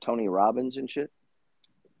guys like Tony Robbins and shit.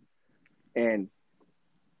 And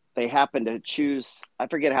they happened to choose, I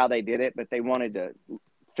forget how they did it, but they wanted to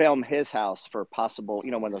film his house for possible,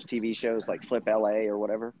 one of those TV shows like Flip LA or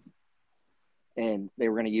whatever. And they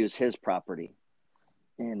were going to use his property.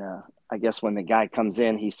 And I guess when the guy comes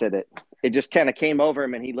in, he said it just kind of came over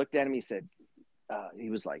him, and he looked at him. He said, he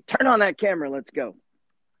was like, turn on that camera. Let's go.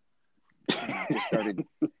 Just started,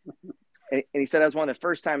 and he said that was one of the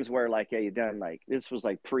first times where, like, hey, you done, like, this was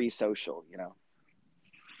like pre-social,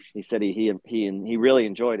 He said he really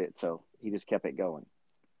enjoyed it, so he just kept it going.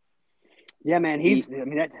 Yeah, man.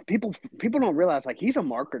 People don't realize, like, he's a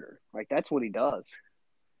marketer. Like, that's what he does.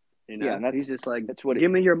 Yeah, and he's just like,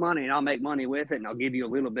 give me your money and I'll make money with it, and I'll give you a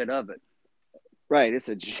little bit of it. Right. It's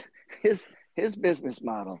his business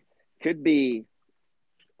model could be.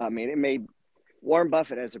 I mean, Warren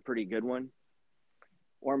Buffett has a pretty good one.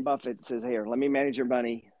 Warren Buffett says, "Here, let me manage your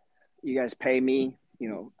money. You guys pay me,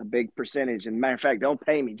 a big percentage. And matter of fact, don't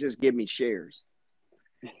pay me, just give me shares."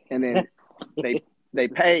 And then they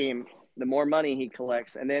pay him the more money he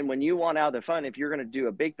collects. And then when you want out of the fund, if you're going to do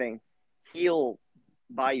a big thing, he'll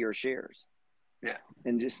buy your shares. Yeah.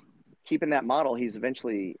 And just keeping that model, he's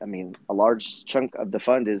eventually, I mean, a large chunk of the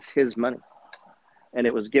fund is his money. And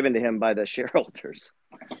it was given to him by the shareholders,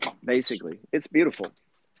 basically. It's beautiful.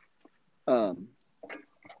 You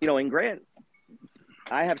know, in Grant,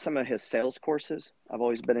 I have some of his sales courses. I've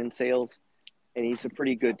always been in sales, and he's a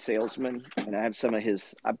pretty good salesman. And I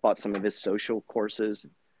bought some of his social courses.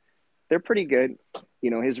 They're pretty good.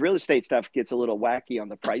 You know, his real estate stuff gets a little wacky on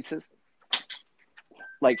the prices.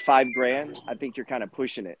 Like $5,000, I think you're kind of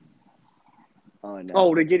pushing it.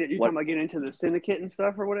 To get it, you're talking about getting into the syndicate and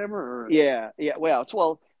stuff or whatever? Or? Yeah.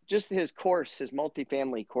 Well, just his course, his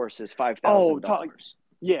multifamily course is $5,000. Oh,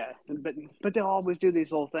 yeah, but they'll always do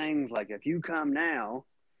these little things like if you come now,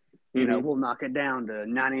 you know, we'll knock it down to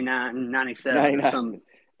 99, 97 99. or something.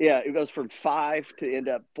 Yeah, it goes from 5 to end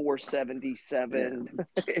up 477.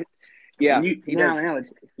 Yeah, now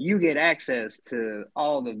it's you get access to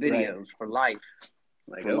all the videos for life,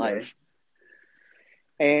 life.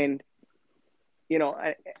 And you know,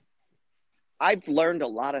 I've learned a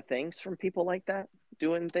lot of things from people like that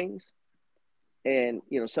doing things. And,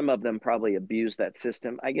 you know, some of them probably abuse that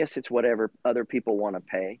system. I guess it's whatever other people want to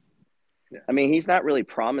pay. Yeah. I mean, he's not really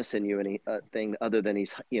promising you anything other than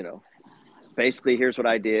he's, you know, basically, here's what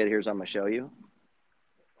I did. Here's what I'm going to show you.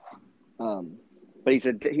 But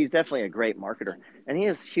he's definitely a great marketer. And he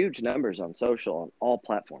has huge numbers on social, on all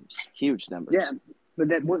platforms. Huge numbers. Yeah. But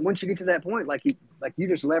that once you get to that point, like you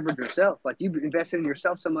just leverage yourself. Like you've invested in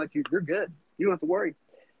yourself so much, you're good. You don't have to worry.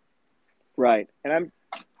 Right. And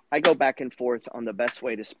I go back and forth on the best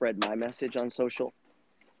way to spread my message on social.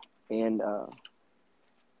 And,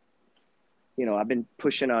 you know, I've been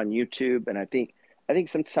pushing on YouTube, and I think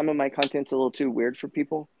some of my content's a little too weird for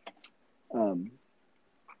people.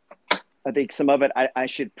 I think some of it I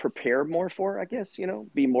should prepare more for, I guess, you know,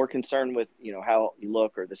 be more concerned with, you know, how you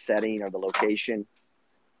look or the setting or the location.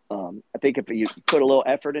 I think if you put a little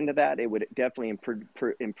effort into that, it would definitely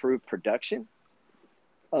improve production.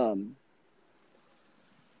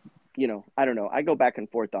 You know, I don't know. I go back and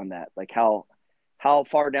forth on that. Like how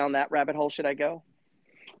far down that rabbit hole should I go?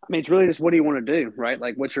 I mean, it's really just what do you want to do, right?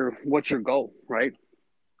 Like what's your goal, right?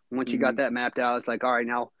 Once you got that mapped out, it's like, all right,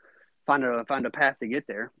 now find a path to get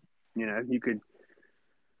there. You know, you could.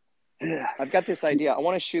 Yeah. I've got this idea. I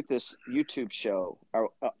want to shoot this YouTube show, or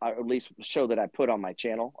at least show that I put on my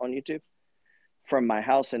channel on YouTube from my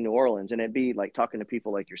house in New Orleans. And it'd be like talking to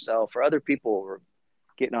people like yourself or other people who are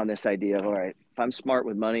getting on this idea of, all right, if I'm smart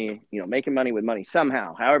with money, you know, making money with money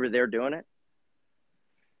somehow, however they're doing it,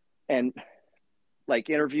 and like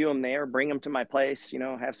interview them there, bring them to my place, you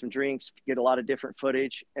know, have some drinks, get a lot of different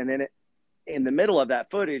footage. And then in the middle of that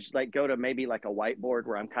footage, like go to maybe like a whiteboard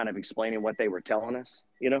where I'm kind of explaining what they were telling us,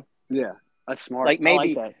 you know? Yeah, that's smart. Like maybe, I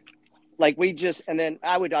like that. Like we just, and then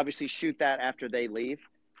I would obviously shoot that after they leave.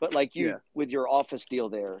 But like you, with your office deal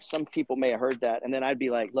there, some people may have heard that. And then I'd be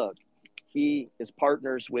like, look, he is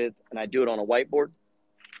partners with, and I do it on a whiteboard.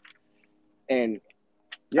 And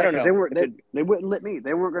I don't know. They wouldn't let me.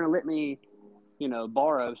 They weren't going to let me, you know,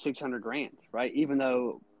 borrow $600,000, right? Even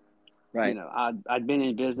though, you know, I'd been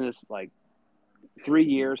in business like 3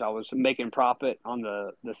 years. I was making profit on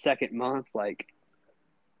the second month. Like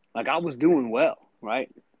I was doing well, right?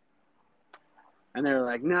 And they're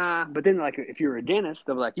like, nah. But then, like, if you're a dentist,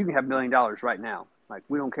 they're like, you can have $1 million right now. Like,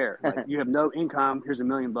 we don't care. Like, you have no income. Here's $1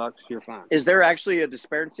 million. You're fine. Is there actually a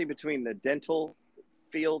disparity between the dental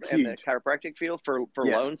field and the chiropractic field for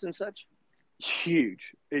loans and such?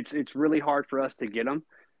 Huge. It's really hard for us to get them.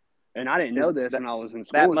 And I didn't know this when I was in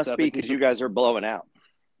school. That must be because you guys are blowing out.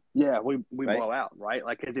 Yeah, we blow out, right?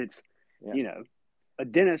 Like, because it's, you know, a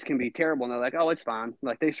dentist can be terrible. And they're like, oh, it's fine.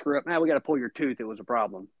 Like, they screw up. Now we got to pull your tooth. It was a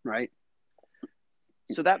problem, right?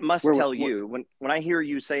 So that must tell you, when I hear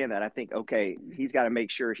you saying that, I think, okay, he's got to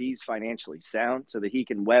make sure he's financially sound so that he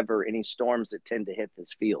can weather any storms that tend to hit this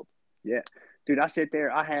field. Yeah. Dude, I sit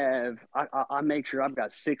there. I make sure I've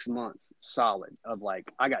got 6 months solid of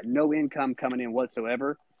like, I got no income coming in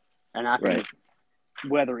whatsoever. And I can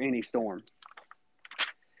weather any storm.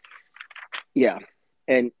 Yeah.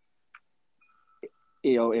 And,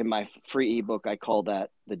 you know, in my free ebook, I call that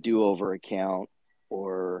the do-over account,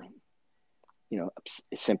 or, you know,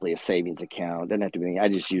 it's simply a savings account. Doesn't have to be. I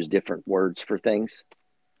just use different words for things.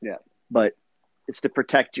 Yeah. But it's to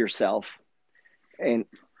protect yourself. And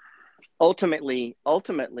ultimately,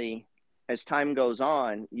 as time goes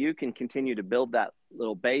on, you can continue to build that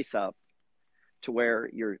little base up to where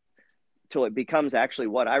till it becomes actually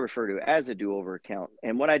what I refer to as a do-over account.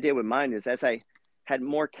 And what I did with mine is, as I had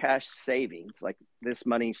more cash savings, like this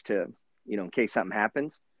money's to, you know, in case something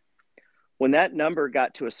happens. When that number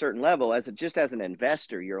got to a certain level, as an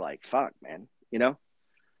investor, you're like, fuck, man, you know,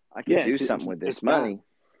 I can do something with this money.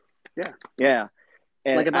 Yeah.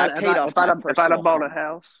 And Like I paid off my if I'd personal have bought a home.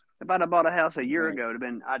 house, if I'd have bought a house a year Right. ago, it'd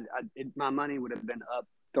have been my money would have been up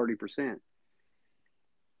 30%.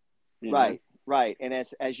 Right. Right. And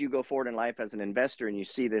as you go forward in life as an investor and you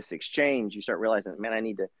see this exchange, you start realizing, man, I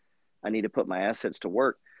need to put my assets to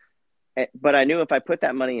work. But I knew if I put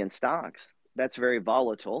that money in stocks, that's very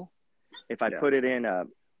volatile. If I put it in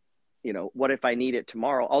what if I need it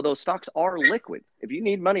tomorrow? Although stocks are liquid. If you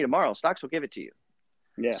need money tomorrow, stocks will give it to you.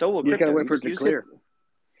 Yeah. So will You just got to crypto. wait for it to clear.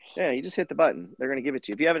 You just hit the button. They're going to give it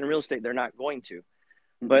to you. If you have it in real estate, they're not going to.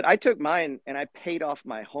 But I took mine and I paid off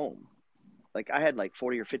my home. Like I had like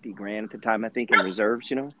 40 or 50 grand at the time, I think, in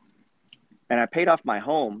reserves, and I paid off my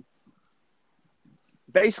home,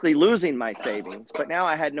 basically losing my savings. But now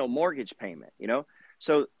I had no mortgage payment,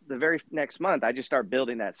 So the very next month, I just started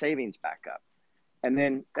building that savings back up. And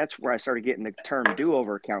then that's where I started getting the term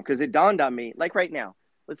do-over account, because it dawned on me, like right now,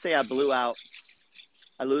 let's say I blew out,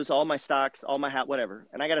 I lose all my stocks, all my whatever,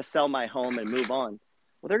 and I got to sell my home and move on.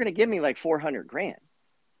 Well, they're going to give me like 400 grand.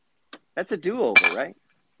 That's a do-over, right?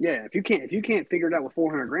 Yeah. If you can't figure it out with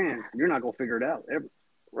 400 grand, you're not going to figure it out ever.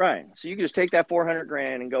 Right. So you can just take that 400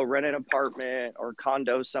 grand and go rent an apartment or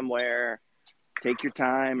condo somewhere, take your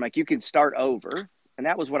time. Like you can start over. And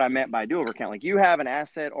that was what I meant by do-over account. Like you have an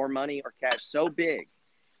asset or money or cash so big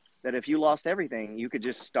that if you lost everything, you could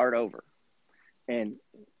just start over. And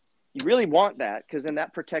you really want that, because then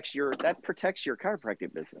that protects your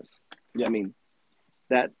chiropractic business. Yeah. I mean,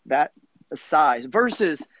 that size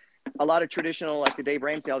versus a lot of traditional, like the Dave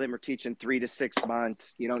Ramsey, all them are teaching 3 to 6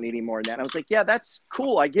 months. You don't need any more than that. And I was like, yeah, that's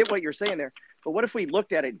cool. I get what you're saying there. But what if we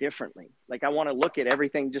looked at it differently? Like I want to look at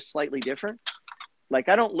everything just slightly different. Like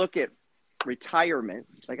I don't look at retirement.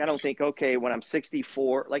 Like I don't think, okay, when I'm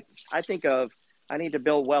 64, like I think of, I need to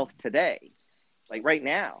build wealth today, like right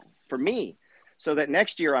now for me, so that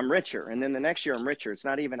next year I'm richer. And then the next year I'm richer. It's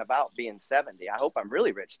not even about being 70. I hope I'm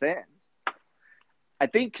really rich then. I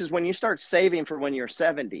think because when you start saving for when you're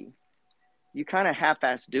 70, you kind of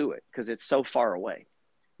half-ass do it because it's so far away.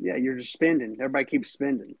 Yeah, you're just spending. Everybody keeps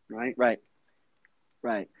spending, right?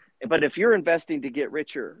 Right. But if you're investing to get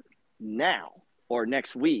richer now or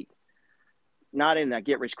next week, not in a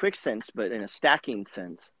get-rich-quick sense, but in a stacking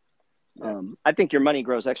sense, I think your money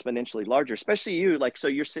grows exponentially larger, especially you. Like, so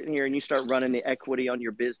you're sitting here and you start running the equity on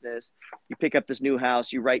your business. You pick up this new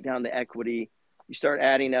house, you write down the equity, you start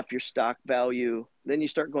adding up your stock value. Then you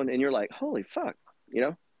start going and you're like, holy fuck,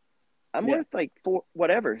 I'm worth like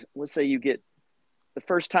whatever. Let's say you get the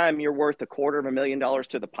first time you're worth $250,000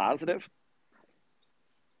 to the positive.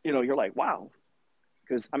 You're like, wow.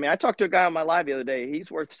 Because I talked to a guy on my live the other day.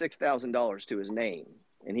 He's worth $6,000 to his name,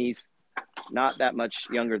 and he's not that much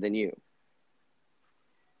younger than you.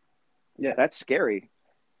 Yeah, that's scary.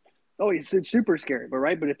 Oh, it's super scary,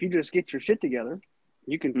 but if you just get your shit together,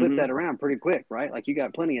 you can flip that around pretty quick, right? Like you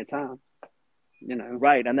got plenty of time,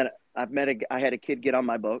 Right, and then I had a kid get on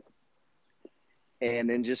my book, and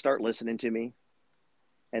then just start listening to me,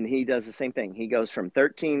 and he does the same thing. He goes from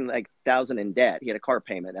 $13,000 in debt. He had a car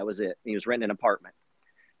payment. That was it. He was renting an apartment.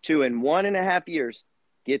 To in 1.5 years,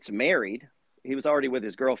 gets married. He was already with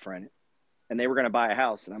his girlfriend, and they were going to buy a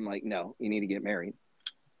house. And I'm like, no, you need to get married,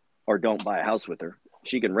 or don't buy a house with her.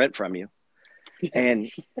 She can rent from you, and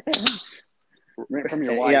rent from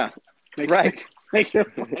your wife. Yeah, right. Make your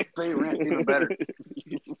wife pay rent even better.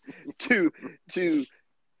 to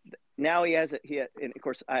now he has and of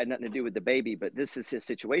course I had nothing to do with the baby, but this is his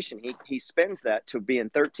situation. He spends that to being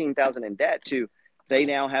 $13,000 in debt to they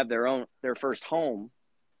now have their first home.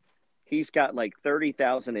 He's got like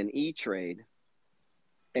 $30,000 in E-Trade,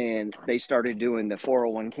 and they started doing the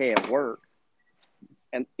 401k at work,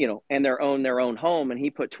 and and their own home, and he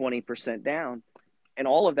put 20% down, and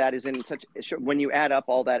all of that is in such. When you add up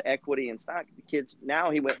all that equity and stock, the kids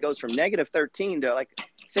now goes from negative 13 to like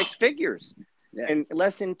 6 figures in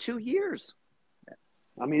less than 2 years.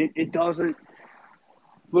 It doesn't.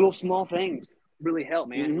 Little small things really help,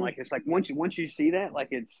 man. Like it's like once you see that, like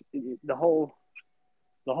it's the whole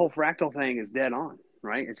fractal thing is dead on,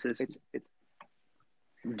 right? It's just it's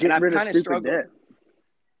getting rid of stupid debt.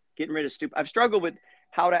 Getting rid of stupid. I've struggled with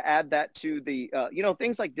how to add that to the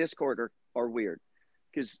things like Discord are weird,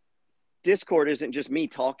 because Discord isn't just me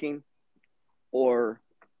talking or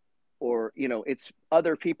it's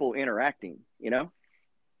other people interacting,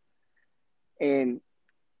 and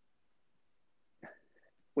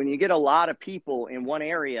when you get a lot of people in one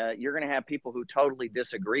area, you're going to have people who totally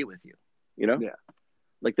disagree with you, Yeah.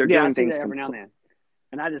 Like they're doing things every now and then.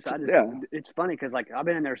 And I just yeah. It's funny because like I've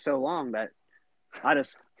been in there so long that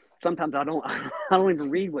sometimes I don't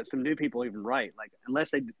even read what some new people even write, like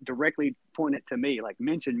unless they directly point it to me, like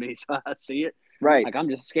mention me so I see it. Right. Like I'm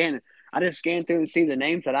just scanning. I just scan through and see the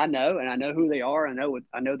names that I know, and I know who they are. I know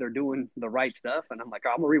they're doing the right stuff, and I'm like, oh,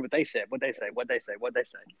 I'm gonna read what they said, what they say, what they say, what they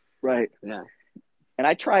say. Right. Yeah. And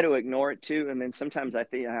I try to ignore it too. And then sometimes I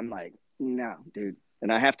think I'm like, no, dude.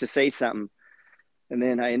 And I have to say something. And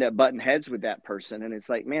then I end up butting heads with that person. And it's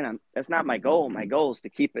like, man, that's not my goal. My goal is to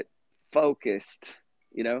keep it focused,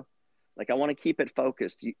 you know? Like I want to keep it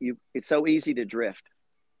focused. It's so easy to drift.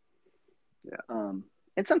 Yeah.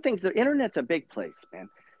 And some things, the internet's a big place, man.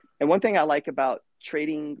 And one thing I like about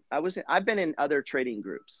trading, I've been in other trading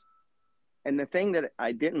groups. And the thing that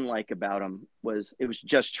I didn't like about them was it was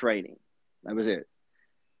just trading. That was it.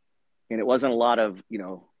 And it wasn't a lot of, you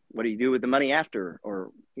know, what do you do with the money after?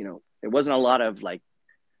 Or, you know, it wasn't a lot of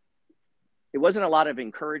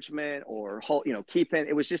encouragement or, you know,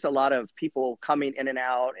 it was just a lot of people coming in and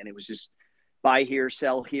out. And it was just buy here,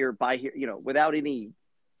 sell here, buy here, you know, without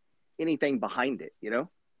anything behind it, you know?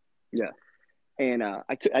 Yeah. And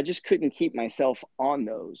I just couldn't keep myself on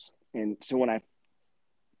those. And so when I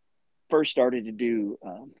first started to do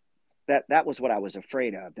that was what I was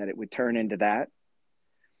afraid of, that it would turn into that.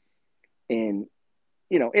 And,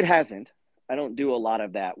 you know, it hasn't. I don't do a lot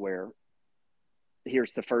of that where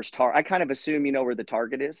here's the first target. I kind of assume you know where the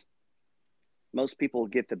target is. Most people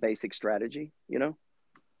get the basic strategy, you know?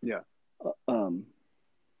 Yeah. And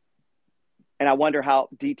I wonder how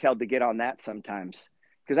detailed to get on that sometimes.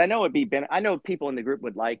 Because I know I know people in the group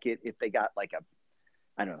would like it if they got like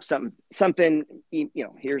I don't know, something, you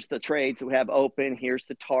know, here's the trades we have open, here's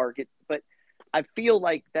the target. But I feel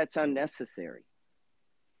like that's unnecessary.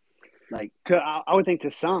 Like I would think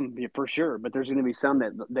to some, yeah, for sure, but there's going to be some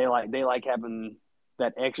that they like having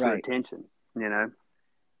that extra attention, you know?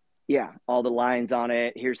 Yeah. All the lines on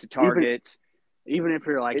it. Here's the target. Even if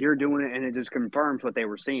you're like, you're doing it and it just confirms what they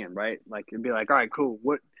were seeing, right? Like it'd be like, all right, cool.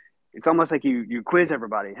 It's almost like you quiz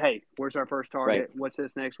everybody. Hey, where's our first target? Right. What's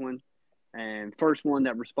this next one? And first one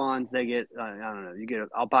that responds, they get, I don't know,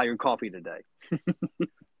 I'll buy your coffee today.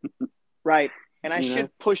 Right. And I should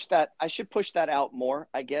push that out more,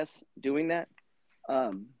 I guess, doing that.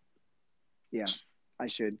 Yeah, I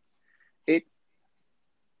should.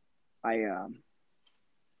 I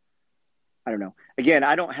don't know. Again,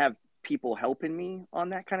 I don't have people helping me on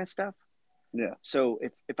that kind of stuff. Yeah.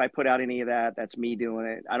 I I put out any of that, that's me doing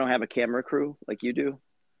it. I don't have a camera crew like you do.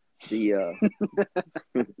 I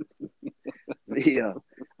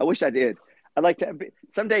wish I did. I'd like to.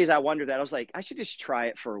 Some days I wonder that. I was like, I should just try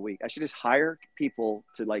it for a week. I should just hire people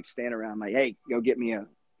to like stand around, like, hey, go get me and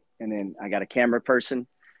then I got a camera person,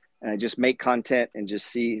 and I just make content and just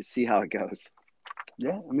see how it goes.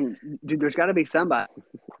 Yeah, I mean, dude, there's got to be somebody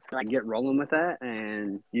like get rolling with that,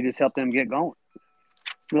 and you just help them get going.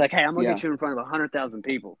 You're like, hey, I'm gonna get you in front of 100,000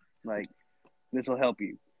 people. Like, this will help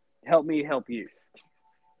you. Help me help you.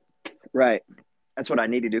 Right. That's what I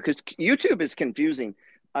need to do, because YouTube is confusing.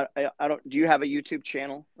 I don't. Do you have a YouTube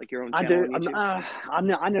channel, like your own channel? I do. On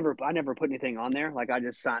YouTube? I never put anything on there. Like I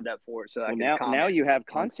just signed up for it, so I can now you have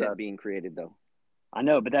content being created though. I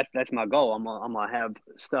know, but that's my goal. I'm gonna have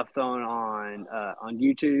stuff thrown on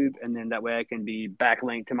YouTube, and then that way I can be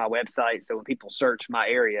backlinked to my website. So when people search my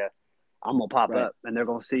area, I'm gonna pop up, and they're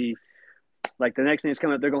gonna see. Like the next thing that's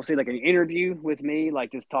coming up, they're gonna see like an interview with me,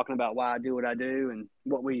 like just talking about why I do what I do and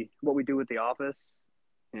what we do at the office.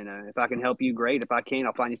 You know, if I can help you, great. If I can,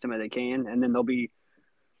 I'll find you somebody that can. And then there'll be,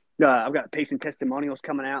 I've got patient testimonials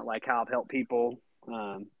coming out, like how I've helped people.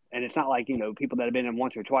 And it's not like, you know, people that have been in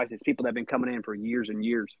once or twice. It's people that have been coming in for years and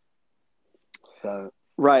years. So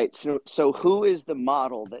right. So who is the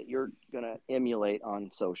model that you're gonna emulate on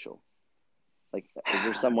social? Like, is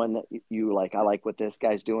there someone that you like? I like what this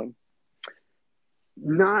guy's doing.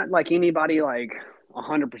 Not like anybody like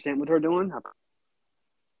 100% what they're doing.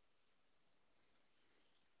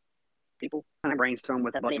 People kind of brainstorm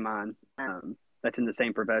with a buddy of mine that's in the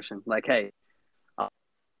same profession. Like, hey,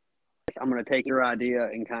 I'm going to take your idea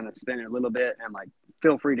and kind of spin it a little bit. And I'm like,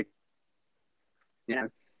 feel free to, you know.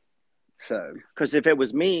 So, because if it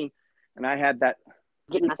was me and I had that,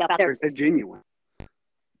 getting myself out there is genuine.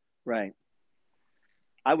 Right.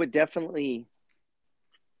 I would definitely.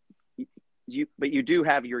 But you do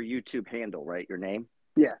have your YouTube handle, right? Your name.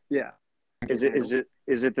 Yeah. Yeah. Is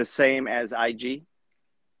it the same as IG?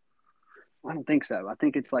 I don't think so. I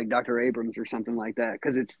think it's like Dr. Abrams or something like that.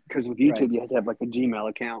 Because with YouTube, you have to have like a Gmail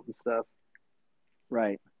account and stuff.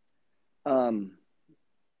 Right.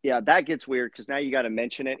 Yeah, that gets weird because now you got to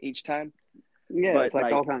mention it each time. Yeah, but it's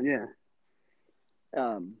like all time.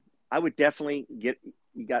 Yeah. I would definitely get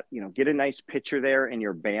a nice picture there in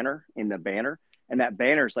your banner, and that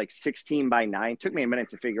banner is like 16 by 9. Took me a minute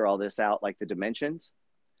to figure all this out, like the dimensions.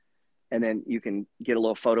 and then you can get a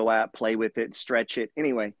little photo app, play with it, stretch it.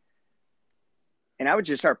 Anyway, and I would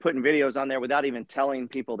just start putting videos on there without even telling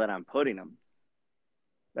people that I'm putting them.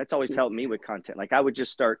 That's always helped me with content. Like I would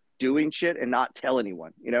just start doing shit and not tell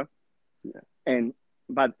anyone, you know? Yeah. And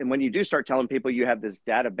when you do start telling people, you have this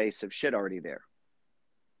database of shit already there.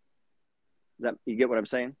 You get what I'm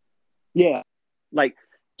saying? Yeah. Like,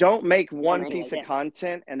 don't make one piece of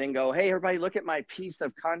content and then go, hey, everybody, look at my piece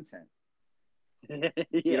of content.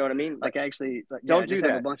 You know what I mean? Like actually, don't do that.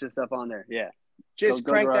 Have a bunch of stuff on there. Yeah. Just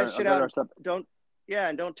crank that shit out.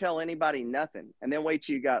 And don't tell anybody nothing. And then wait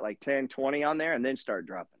till you got like 10, 20 on there and then start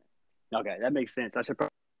dropping it. Okay. That makes sense. I should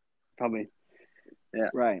probably. Yeah.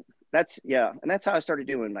 Right. And that's how I started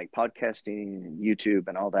doing like podcasting and YouTube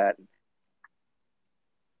and all that.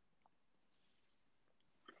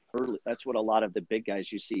 That's what a lot of the big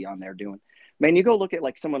guys you see on there doing. Man, you go look at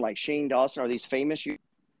like someone like Shane Dawson or these famous,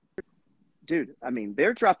 dude, I mean,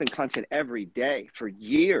 they're dropping content every day for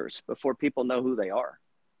years before people know who they are.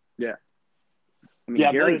 Yeah. I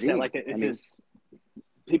mean, Gary Vee, like just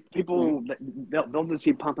people, they'll just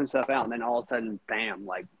keep pumping stuff out, and then all of a sudden, bam,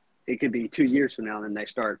 like it could be 2 years from now, and then they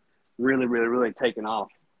start really, really, really taking off.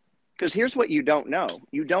 Because here's what you don't know.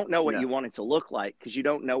 You don't know what you want it to look like because you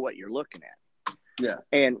don't know what you're looking at. Yeah.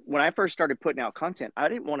 And when I first started putting out content, I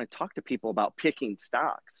didn't want to talk to people about picking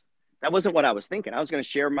stocks. That wasn't what I was thinking. I was going to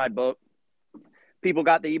share my book. People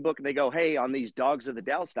got the ebook and they go, hey, on these dogs of the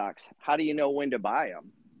Dow stocks, how do you know when to buy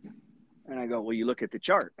them? And I go, well, you look at the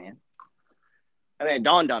chart, man. And then it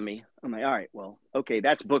dawned on me. I'm like, all right, well, okay,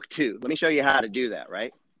 that's book 2. Let me show you how to do that,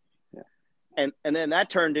 right? Yeah. And then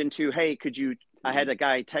that turned into, hey, I had a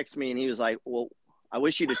guy text me and he was like, well, I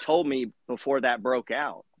wish you'd have told me before that broke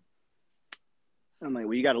out. I'm like,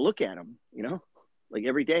 well, you got to look at them, you know, like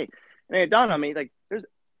every day. And it dawned on me, like,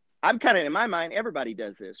 I'm kind of in my mind, everybody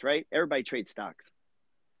does this, right? Everybody trades stocks.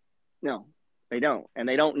 No, they don't. And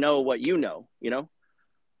they don't know what you know, you know?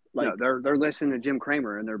 Like they're listening to Jim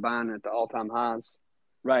Cramer and they're buying at the all-time highs.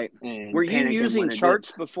 Right. And were you using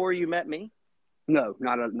charts before you met me? No,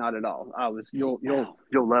 not at all. I was, you'll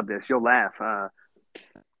love this. You'll laugh. I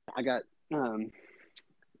got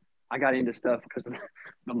into stuff because of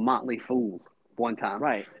the Motley Fool one time.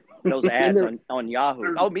 Right. Those ads on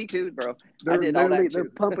Yahoo. Oh, me too, bro. I did all that too. They're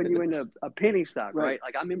pumping you into a penny stock, right?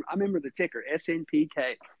 Like I remember the ticker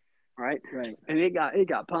SNPK, right? Right. And it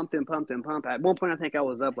got pumped and pumped and pumped. At one point, I think I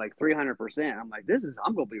was up like 300%. I'm like,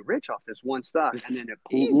 I'm gonna be rich off this one stock, and then it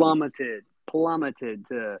plummeted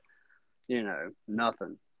to,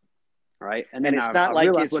 nothing. Right. And then it's not like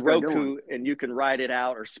it's Roku and you can ride it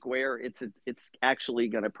out or Square. It's actually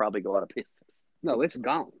going to probably go out of business. No, it's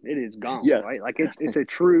gone. It is gone. Yeah. Right. Like it's a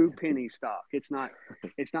true penny stock. It's not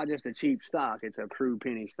just a cheap stock. It's a true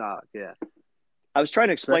penny stock. Yeah. I was trying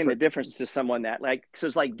to explain the difference to someone that so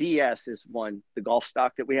it's like DS is the golf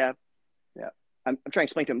stock that we have. Yeah. I'm trying to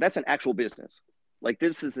explain to them that's an actual business. Like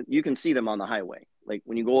you can see them on the highway. Like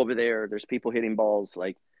when you go over there's people hitting balls.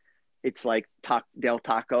 Like it's like Del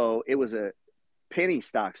Taco. It was a penny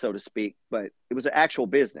stock, so to speak, but it was an actual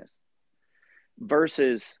business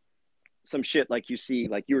versus some shit like you see,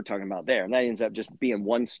 like you were talking about there. And that ends up just being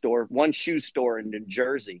one shoe store in New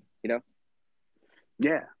Jersey, you know?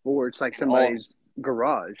 Yeah. Or it's like somebody's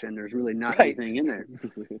garage and there's really not anything in there.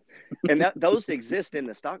 And those exist in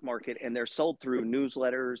the stock market and they're sold through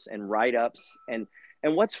newsletters and write-ups. And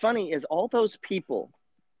what's funny is all those people,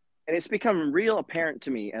 and it's become real apparent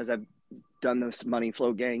to me as I've done this Money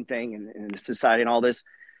Flow Gang thing and the society and all this.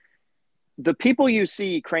 The people you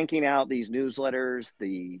see cranking out these newsletters,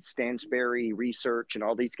 the Stansberry research and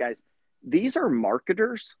all these guys, these are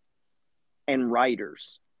marketers and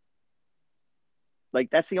writers. Like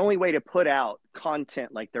that's the only way to put out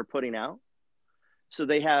content like they're putting out. So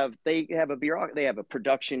they have a bureaucracy, they have a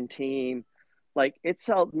production team. Like it's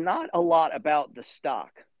not a lot about the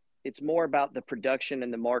stock. It's more about the production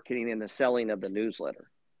and the marketing and the selling of the newsletter.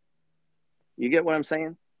 You get what I'm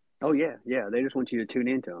saying? Oh, yeah. Yeah. They just want you to tune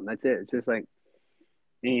into them. That's it. It's just like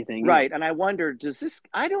anything. Right. And I wonder,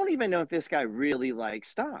 I don't even know if this guy really likes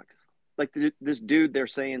stocks. Like this dude they're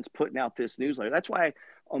saying is putting out this newsletter. That's why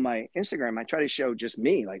on my Instagram, I try to show just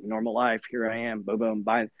me, like normal life. Here I am, boom, boom,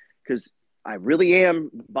 buying. Because I really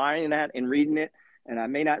am buying that and reading it. And I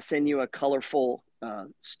may not send you a colorful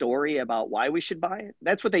story about why we should buy it.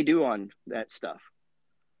 That's what they do on that stuff.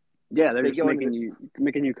 Yeah, they're just making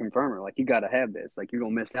you confirm it. Like you got to have this. Like you're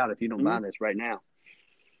gonna miss out if you don't buy this right now.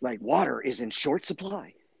 Like water is in short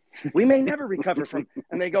supply. We may never recover from.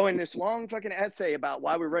 And they go in this long fucking essay about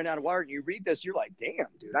why we run out of water. And you read this, you're like, damn,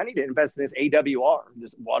 dude, I need to invest in this AWR,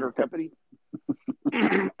 this water company.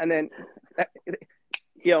 And then,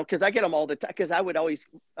 because I get them all the time. Because I would always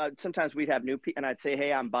sometimes we'd have new people, and I'd say,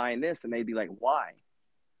 hey, I'm buying this. And they'd be like, why?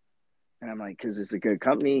 And I'm like, because it's a good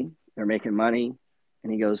company. They're making money.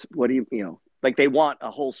 And he goes, what do you, like they want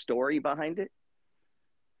a whole story behind it.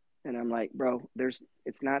 And I'm like, bro,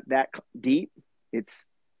 it's not that deep.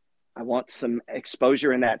 I want some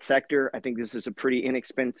exposure in that sector. I think this is a pretty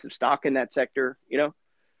inexpensive stock in that sector,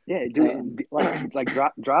 Yeah, dude, like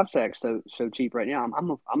drop sacks so cheap right now.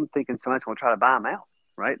 I'm thinking someone's gonna try to buy them out,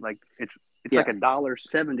 right? Like it's like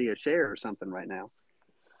 $1.70 a share or something right now.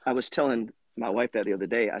 I was telling my wife that the other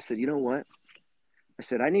day. I said, you know what? I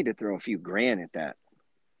said, I need to throw a few grand at that,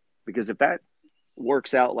 because if that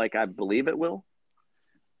works out like I believe it will,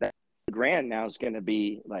 that grand now is going to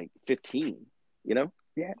be like 15. Yeah,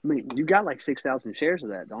 I mean, you got like 6,000 shares of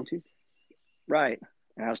that, don't you? Right.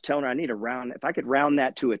 And I was telling her I need to if I could round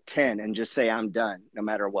that to a 10 and just say I'm done, no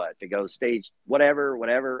matter what. If it goes stage,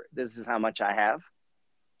 whatever, this is how much I have.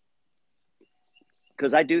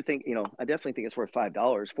 Because I do think, I definitely think it's worth $5,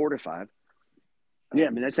 $4 to $5. Yeah, I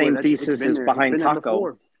mean, that's same thesis is behind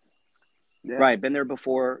Taco. Yeah. Right, been there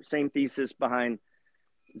before. Same thesis behind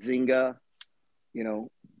Zynga.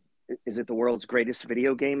 Is it the world's greatest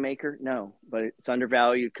video game maker? No, but it's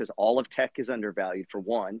undervalued because all of tech is undervalued, for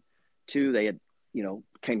one. Two, they had,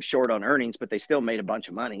 came short on earnings, but they still made a bunch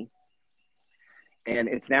of money. And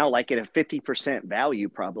it's now like at a 50% value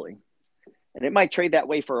probably. And it might trade that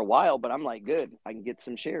way for a while, but I'm like, good, I can get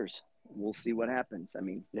some shares. We'll see what happens. I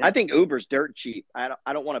mean, I think Uber's dirt cheap. I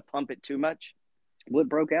don't want to pump it too much. Well, it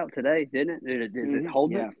broke out today, didn't it? Did it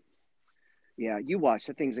hold it? Yeah, you watch.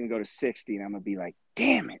 That thing's going to go to 60, and I'm going to be like,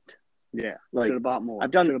 damn it. Yeah, like, should have bought more.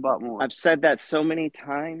 I've said that so many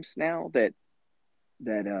times now that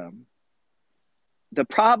the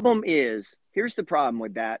problem is, here's the problem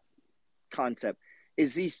with that concept,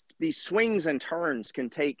 is these swings and turns can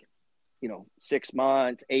take, 6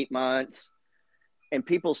 months, 8 months, and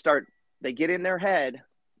people they get in their head,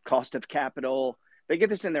 cost of capital. They get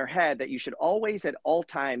this in their head that you should always at all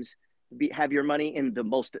times have your money in the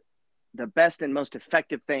best and most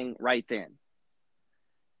effective thing right then.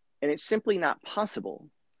 And it's simply not possible.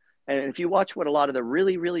 And if you watch what a lot of the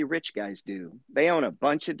really, really rich guys do, they own a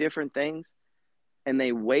bunch of different things, and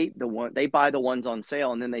they they buy the ones on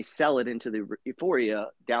sale, and then they sell it into the euphoria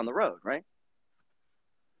down the road, right?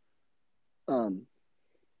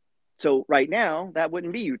 So right now, that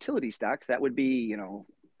wouldn't be utility stocks. That would be,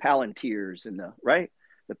 Palantirs and the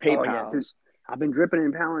PayPals. Oh, yeah. I've been dripping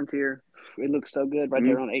in Palantir. It looks so good right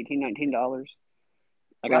there on $18, $19.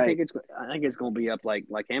 Like I think it's going to be up like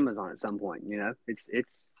Amazon at some point.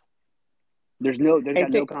 There's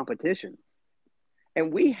no competition.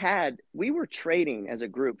 And we were trading as a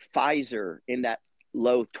group Pfizer in that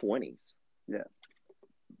low 20s. Yeah.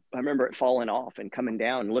 I remember it falling off and coming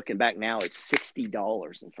down, and looking back now, it's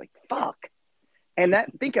 $60. And it's like, fuck. And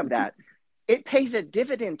think of that. It pays a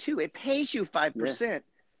dividend too. It pays you 5%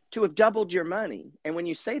 to have doubled your money. And when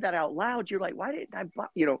you say that out loud, you're like, why didn't I buy,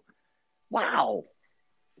 wow.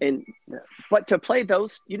 But to play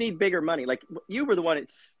those, you need bigger money. Like you were the one that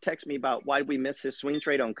texted me about why did we miss this swing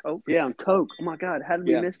trade on Coke? Yeah, on Coke. Oh my God, how did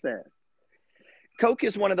we miss that? Coke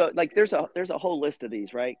is one of the there's a whole list of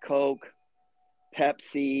these, right? Coke,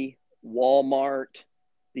 Pepsi, Walmart,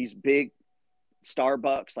 these big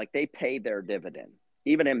Starbucks, like they pay their dividend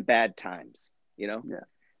even in bad times.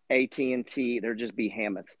 AT&T, they're just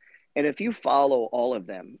behemoths. And if you follow all of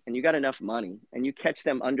them and you got enough money and you catch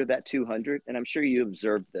them under that 200, and I'm sure you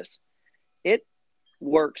observed this, it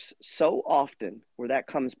works so often where that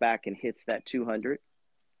comes back and hits that 200.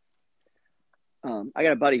 I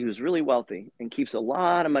got a buddy who's really wealthy and keeps a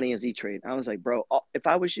lot of money as E-Trade. I was like, bro, if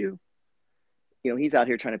I was you, he's out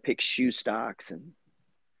here trying to pick shoe stocks and,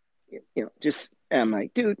 and I'm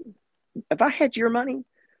like, dude, if I had your money,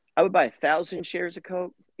 I would buy 1,000 shares of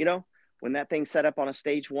Coke, when that thing's set up on a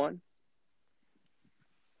stage 1.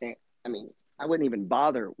 I mean, I wouldn't even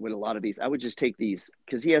bother with a lot of these. I would just take these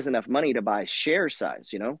because he has enough money to buy share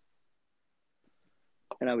size, and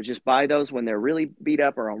I would just buy those when they're really beat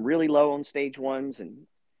up or on really low on stage 1s and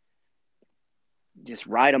just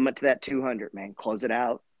ride them up to that 200, man. Close it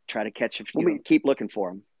out. Try to catch keep looking for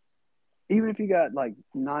them. Even if you got like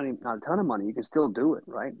not a ton of money, you can still do it,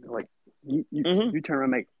 right? Like you turn around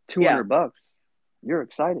and make $200. You're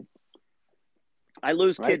excited. I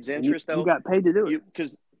lose kids' interest though. You got paid to do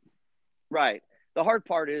it. Right. The hard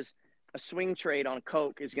part is a swing trade on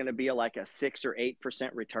Coke is going to be like a 6 or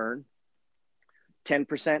 8% return, 10.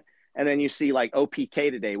 And then you see like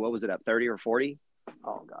OPK today. What was it up? 30 or 40?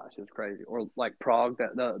 Oh gosh, it's crazy. Or like Prague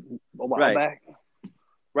a while back.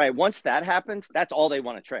 Right. Once that happens, that's all they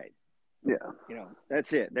want to trade. Yeah.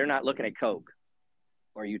 That's it. They're not looking at Coke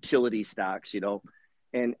or utility stocks,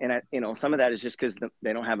 And some of that is just because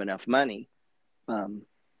they don't have enough money. Gosh,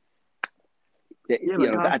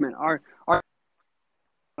 man, our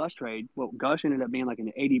Gus trade, Gus ended up being like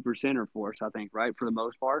an 80%er for us, I think, right, for the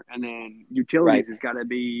most part. And then utilities has got to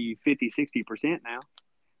be 50-60% now.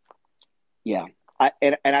 Yeah. I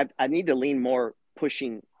need to lean more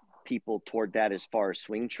pushing people toward that as far as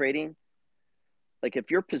swing trading. Like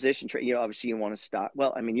if you're position trade, obviously you want to stop.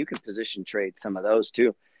 Well, I mean, you can position trade some of those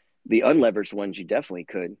too. The unleveraged ones, you definitely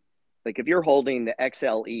could. Like if you're holding the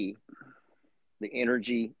XLE, the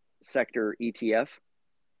energy sector ETF,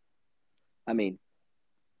 I mean,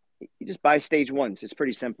 you just buy stage ones. It's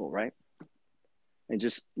pretty simple, right? And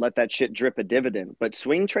just let that shit drip a dividend. But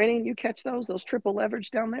swing trading, you catch those triple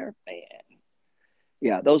leverage down there, man.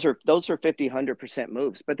 Yeah, those are 50-100%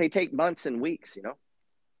 moves, but they take months and weeks,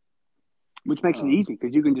 Which makes it easy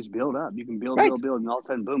because you can just build up. You can build, right. and all of a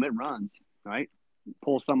sudden, boom, it runs, right?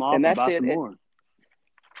 Pull some off and and buy some more.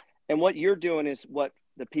 And what you're doing is what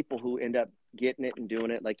the people who end up getting it and doing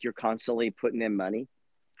it, like you're constantly putting in money.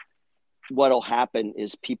 What'll happen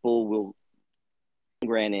is people will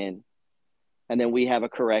grand in, and then we have a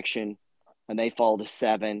correction, and they fall to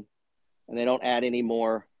 7, and they don't add any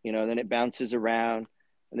more. Then it bounces around,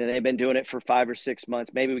 and then they've been doing it for 5 or 6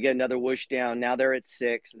 months. Maybe we get another whoosh down. Now they're at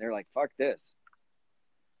 6, and they're like, "Fuck this."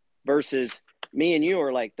 Versus me and you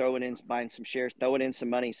are like buying some shares, throwing in some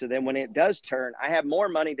money. So then when it does turn, I have more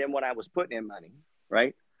money than when I was putting in money,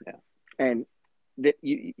 right? Yeah. And the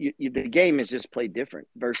game is just played different.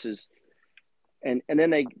 Versus, and then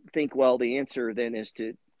they think, well, the answer then is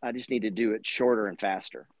I just need to do it shorter and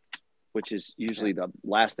faster, which is usually the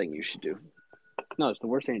last thing you should do. No, it's the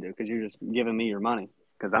worst thing to do because you're just giving me your money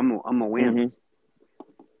because I'm gonna win. Mm-hmm.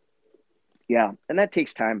 Yeah, and that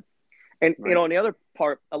takes time. And right. On the other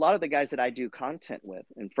part, a lot of the guys that I do content with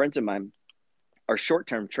and friends of mine are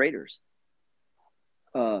short-term traders.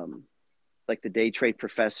 Like the Day Trade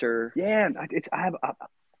Professor. Yeah,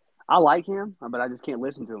 I like him, but I just can't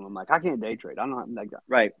listen to him. I'm like, I can't day trade. I don't like that.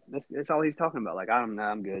 Right. That's all he's talking about. Like,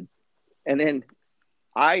 I'm good. And then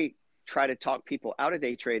I try to talk people out of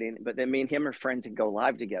day trading, but then me and him are friends and go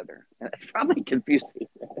live together. And that's probably confusing.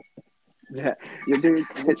 Yeah, dude,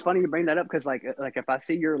 it's funny you bring that up because like if I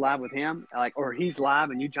see you're live with him, or he's live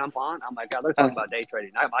and you jump on, I'm like, God, they're talking about day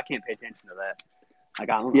trading. I can't pay attention to that. Like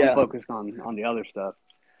I'm focused on the other stuff.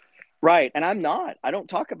 Right, and I'm not. I don't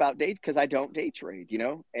talk about day because I don't day trade,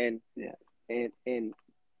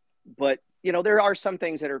 but there are some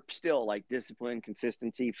things that are still like discipline,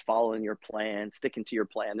 consistency, following your plan, sticking to your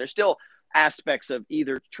plan. There's still aspects of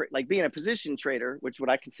either like being a position trader, which what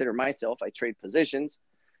I consider myself. I trade positions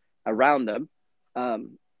around them.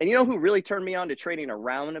 And who really turned me on to trading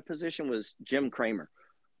around a position was Jim Cramer.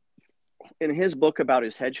 In his book about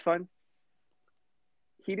his hedge fund,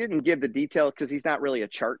 he didn't give the detail because he's not really a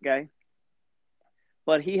chart guy,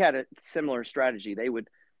 but he had a similar strategy. They would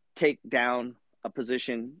take down a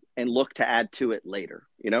position and look to add to it later,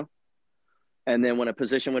 and then when a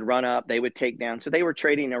position would run up, they would take down. So they were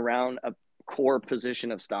trading around a core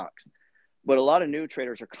position of stocks. But a lot of new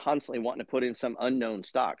traders are constantly wanting to put in some unknown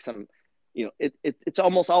stock. It's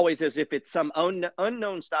almost always as if it's some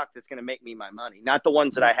unknown stock that's going to make me my money, not the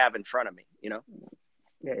ones that I have in front of me, Yeah,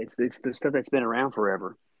 it's the stuff that's been around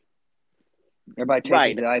forever. Everybody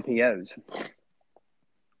chases the IPOs.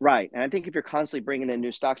 Right. And I think if you're constantly bringing in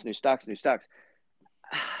new stocks,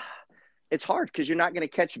 it's hard because you're not going to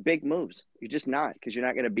catch big moves. You're just not, because you're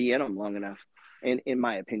not going to be in them long enough, in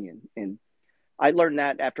my opinion. And I learned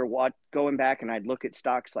that after going back, and I'd look at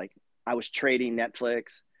stocks like I was trading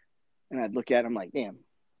Netflix, and I'd look at them like, damn,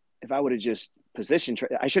 if I would have just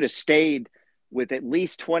I should have stayed with at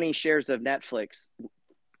least 20 shares of Netflix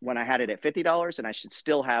when I had it at $50, and I should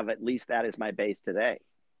still have at least that as my base today.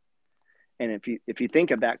 And if you think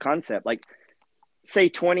of that concept, like say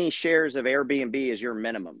 20 shares of Airbnb is your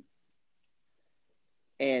minimum,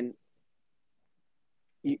 and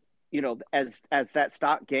as that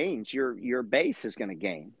stock gains, your base is going to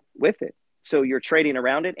gain with it. So you're trading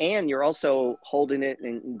around it, and you're also holding it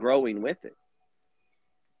and growing with it.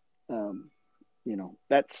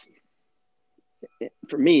 That's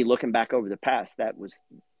for me. Looking back over the past, that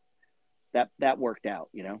worked out.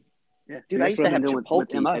 Yeah, dude. I used to have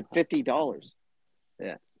Chipotle at $50.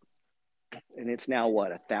 Yeah, and it's now what,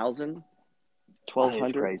 1,000, 1,200?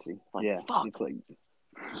 It's crazy. Like, yeah, fuck.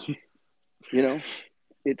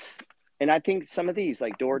 it's like and I think some of these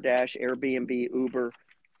like DoorDash, Airbnb, Uber,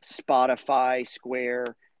 Spotify, Square,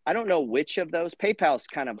 I don't know which of those. PayPal's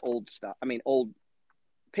kind of old stuff. I mean,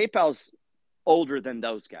 PayPal's older than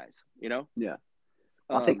those guys, Yeah.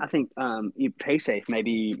 I think PaySafe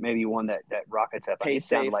maybe one that rockets up. PaySafe, It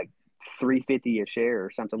sounded like $3.50 a share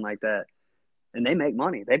or something like that, and they make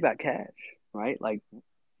money. They've got cash, right? Like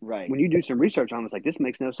Right. when you do some research on it, it's like this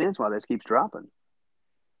makes no sense why this keeps dropping.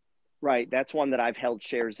 Right. That's one that I've held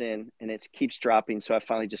shares in, and it keeps dropping. So I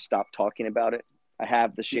finally just stopped talking about it. I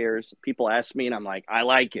have the shares. People ask me, and I'm like, I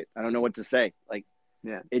like it. I don't know what to say. Like,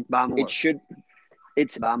 Yeah, it buy more. it should.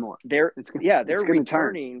 It's Buy more. they're It's yeah it's they're gonna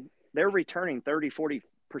turn. returning. They're returning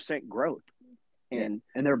 30-40% growth, and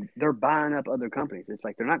And they're buying up other companies. It's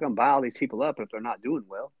like they're not going to buy all these people up if they're not doing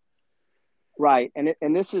well. right.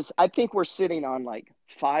 And this is, I think we're sitting on like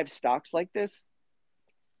 5 stocks like this,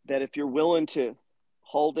 that if you're willing to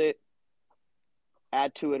hold it,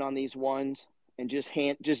 add to it on these ones, and just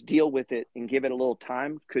deal with it and give it a little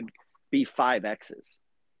time, could be 5X's.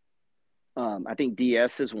 I think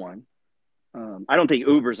DS is one. I don't think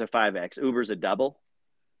Uber's a 5X. Uber's a double.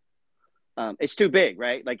 It's too big,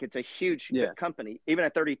 right? Like it's a huge company. Even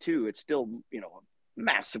at 32, it's still, a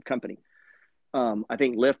massive company. I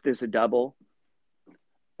think Lyft is a double.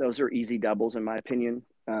 Those are easy doubles in my opinion.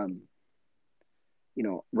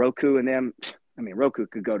 Roku and them, I mean, Roku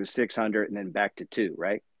could go to 600 and then back to 2,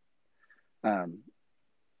 right?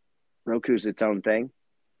 Roku's its own thing.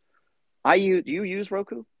 Do you use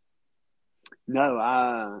Roku? No,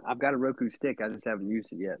 I've got a Roku stick. I just haven't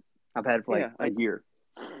used it yet. I've had it for like a year.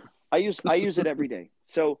 I use it every day.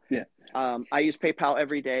 So yeah, I use PayPal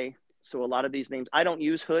every day. So a lot of these names, I don't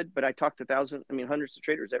use Hood, but I talk to hundreds of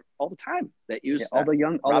traders all the time that use all the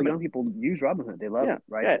young people use Robinhood. They love it,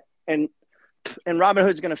 right? Yeah. And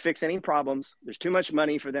Robinhood's going to fix any problems. There's too much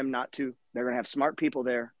money for them not to. They're going to have smart people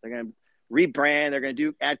there. They're going to rebrand. They're going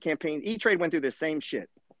to do ad campaigns. E-Trade went through the same shit.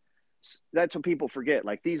 That's what people forget.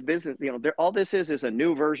 Like these business, all this is a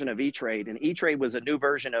new version of E-Trade, and E-Trade was a new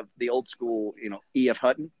version of the old school, E.F.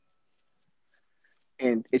 Hutton.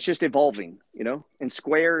 And it's just evolving, and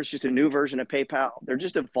Square is just a new version of PayPal. They're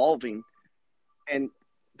just evolving. And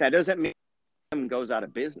that doesn't mean them goes out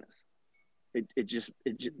of business.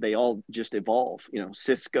 They all just evolve,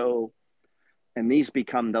 Cisco, and these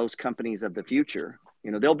become those companies of the future.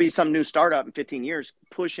 There'll be some new startup in 15 years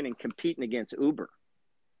pushing and competing against Uber.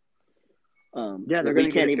 They're going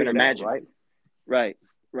to can't even imagine. Out, right.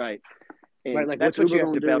 And right, like that's what you Uber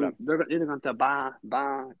have to build on. They're either going to buy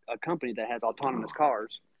a company that has autonomous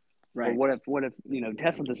cars, right? Or what if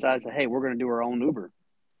Tesla decides that, hey, we're going to do our own Uber?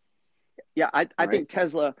 Yeah, I think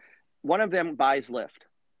Tesla, one of them buys Lyft.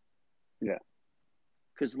 Yeah,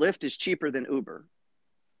 because Lyft is cheaper than Uber.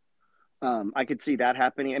 I could see that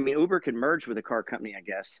happening. I mean, Uber could merge with a car company, I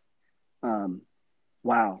guess.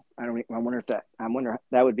 Wow, I wonder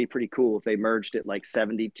that would be pretty cool if they merged it like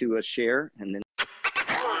 72 a share and then.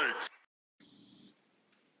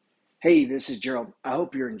 Hey, this is Gerald. I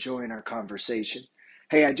hope you're enjoying our conversation.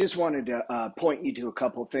 Hey, I just wanted to point you to a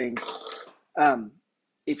couple things.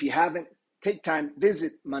 If you haven't, take time,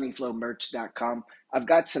 visit moneyflowmerch.com. I've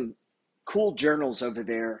got some cool journals over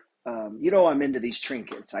there. I'm into these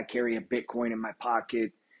trinkets. I carry a Bitcoin in my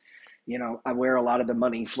pocket. I wear a lot of the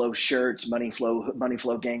Money Flow shirts, Money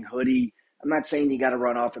Flow Gang hoodie. I'm not saying you got to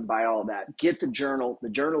run off and buy all that. Get the journal. The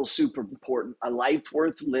journal is super important. A life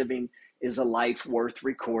worth living is a life worth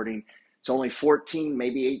recording. It's only 14,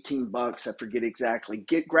 maybe $18. I forget exactly.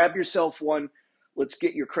 Grab yourself one. Let's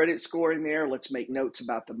get your credit score in there. Let's make notes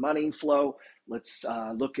about the money flow. Let's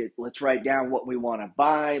write down what we want to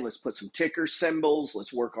buy. Let's put some ticker symbols.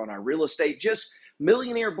 Let's work on our real estate. Just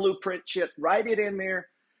millionaire blueprint shit. Write it in there.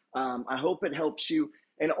 I hope it helps you.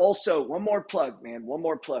 And also, one more plug, man. One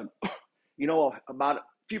more plug. About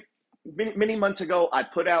many months ago, I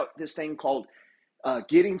put out this thing called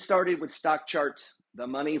Getting Started with Stock Charts, the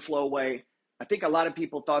Money Flow Way. I think a lot of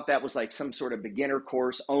people thought that was like some sort of beginner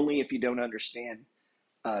course, only if you don't understand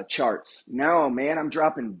charts. No, man, I'm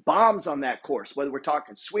dropping bombs on that course, whether we're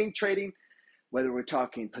talking swing trading, whether we're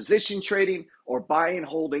talking position trading or buy and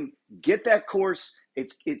holding. Get that course.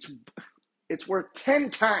 It's worth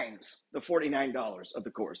 10 times the $49 of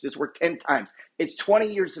the course. It's worth 10 times. It's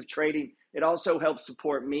 20 years of trading. It also helps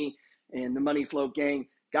support me and the Money Flow Gang.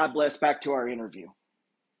 God bless. Back to our interview.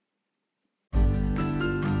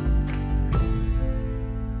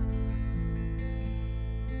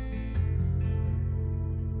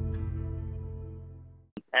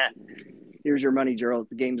 Here's your money, Gerald.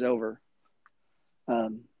 The game's over. I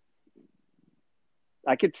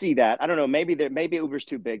could see that. I don't know. Maybe Uber's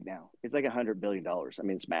too big now. It's like $100 billion. I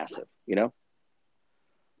mean, it's massive, Yeah.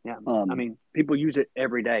 I mean, people use it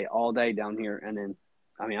every day, all day down here. And then,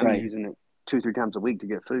 I'm using it 2-3 times a week to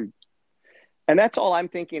get food. And that's all I'm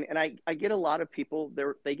thinking. And I get a lot of people,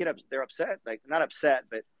 they're upset, like not upset,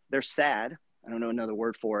 but they're sad. I don't know another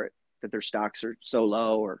word for it, that their stocks are so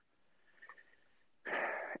low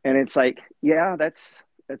And it's like, yeah, that's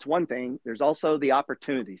one thing. There's also the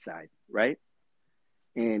opportunity side, right?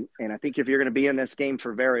 And I think if you're going to be in this game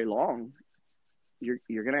for very long,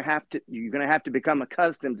 you're going to have to become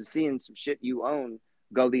accustomed to seeing some shit you own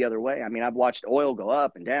go the other way. I mean, I've watched oil go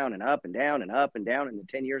up and down and up and down and up and down in the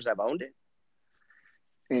 10 years I've owned it.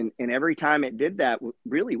 And every time it did that,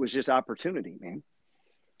 really was just opportunity, man.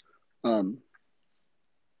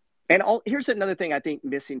 Here's another thing I think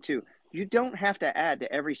missing too. You don't have to add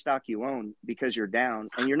to every stock you own because you're down,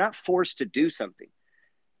 and you're not forced to do something.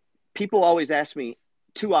 People always ask me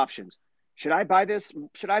two options. Should I buy this?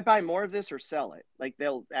 Should I buy more of this or sell it? Like,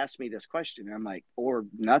 they'll ask me this question. And I'm like, or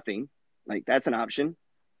nothing. Like, that's an option.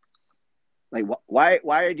 Like,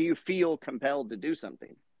 why do you feel compelled to do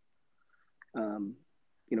something?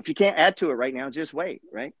 If you can't add to it right now, just wait,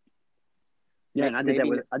 right? Yeah, and I did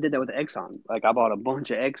that with Exxon. Like, I bought a bunch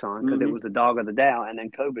of Exxon because it was the dog of the Dow, and then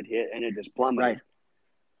COVID hit and it just plummeted. Right.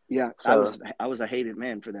 Yeah, so, I was a hated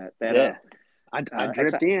man for that. Yeah, I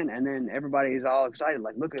dripped in, and then everybody's all excited,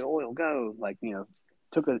 like, look at oil go. Like, it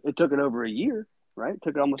took it over a year, right? It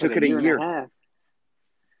took almost a year and a half.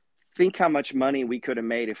 Think how much money we could have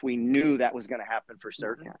made if we knew that was going to happen for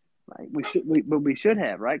certain. Yeah. Right. We should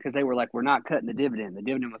have, right? Because they were like, we're not cutting the dividend. The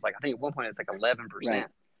dividend was like, I think at one point it's like 11%. Right.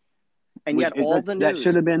 And yet all the news that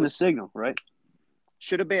should have been the signal, right?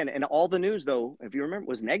 Should have been. And all the news, though, if you remember,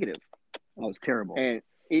 was negative. Oh, it was terrible. And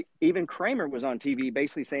even Kramer was on TV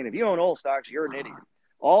basically saying, if you own oil stocks, you're an idiot.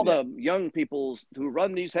 All the young people who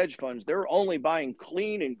run these hedge funds, they're only buying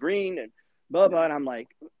clean and green and blah, blah. And I'm like,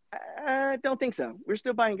 I don't think so. We're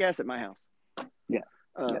still buying gas at my house. Yeah.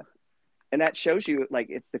 And that shows you, like,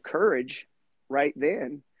 it's the courage right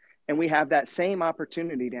then. And we have that same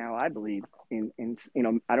opportunity now, I believe. In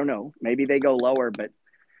I don't know, maybe they go lower, but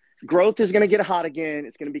growth is going to get hot again.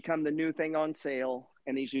 It's going to become the new thing on sale.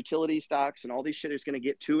 And these utility stocks and all these shit is going to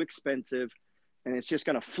get too expensive. And it's just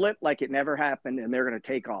going to flip like it never happened. And they're going to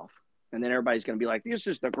take off. And then everybody's going to be like, this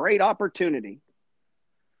is the great opportunity.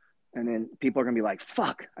 And then people are going to be like,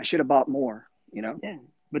 fuck, I should have bought more, Yeah.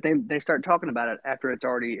 But they start talking about it after it's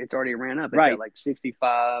already ran up. It's right. At like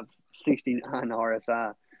 65, 69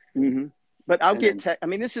 RSI. Mm-hmm. But I'll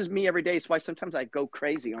this is me every day. It's why sometimes I go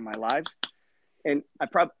crazy on my lives. And I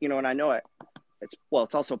probably, and I know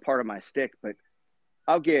it's also part of my stick, but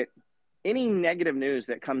I'll get any negative news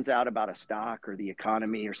that comes out about a stock or the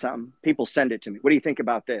economy or something. People send it to me. What do you think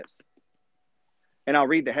about this? And I'll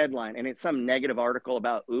read the headline, and it's some negative article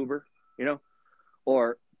about Uber,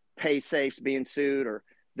 or PaySafe's being sued, or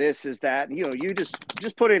this is that. And, you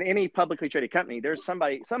just put in any publicly traded company. There's some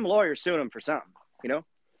lawyer suing them for something,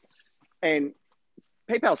 And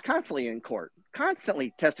PayPal's constantly in court,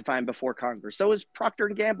 constantly testifying before Congress. So is Procter &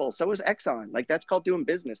 Gamble. So is Exxon. Like, that's called doing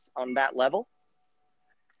business on that level.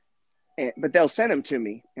 But they'll send them to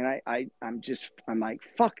me. And I'm like,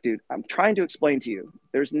 fuck, dude, I'm trying to explain to you.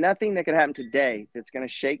 There's nothing that could happen today that's going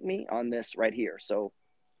to shake me on this right here. So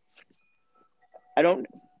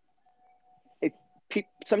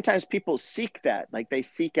sometimes people seek that. Like, they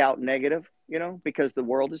seek out negative, because the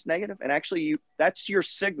world is negative. And actually that's your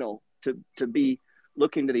signal to be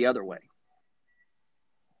looking to the other way.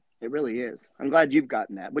 It really is. I'm glad you've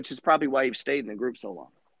gotten that, which is probably why you've stayed in the group so long.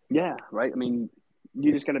 Yeah, right. I mean,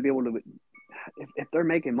 you just got to be able to. If they're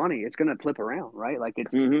making money, it's going to flip around, right? Like it's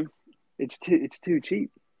too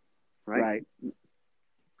cheap, right?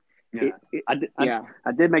 Right. Yeah.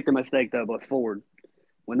 I did make the mistake though with Ford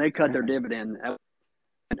when they cut their dividend.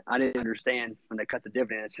 I didn't understand when they cut the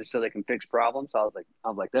dividend. It's just so they can fix problems. So I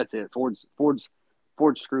was like, that's it. Ford's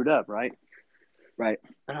screwed up, right? Right.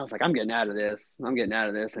 And I was like, I'm getting out of this.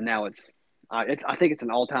 And now I think it's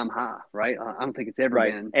an all-time high, right? I don't think it's ever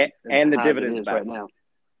been. And the dividend's back right now.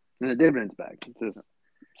 And the dividend's back. It's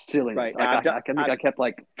silly. Right. Like, I kept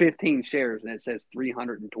like 15 shares, and it says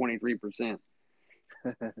 323%.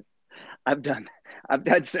 I've done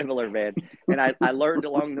similar, man. And I learned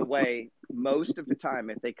along the way, most of the time,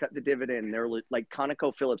 if they cut the dividend, they're like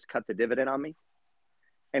ConocoPhillips cut the dividend on me.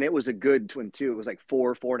 And it was a good one too. It was like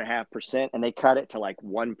 4.5%. And they cut it to like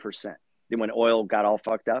 1%. Then when oil got all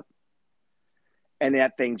fucked up, and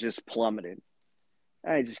that thing just plummeted.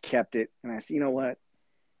 I just kept it. And I said, you know what?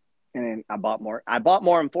 And then I bought more. I bought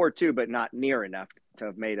more in Ford too, but not near enough to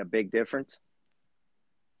have made a big difference.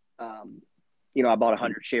 I bought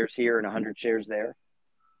 100 shares here and 100 shares there.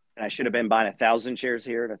 And I should have been buying 1,000 shares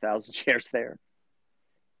here and 1,000 shares there.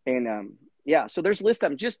 And so there's lists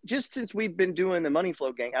of them. Just since we've been doing the money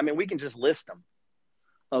flow gang, I mean, we can just list them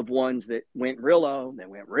of ones that went real low, then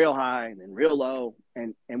went real high, and then real low.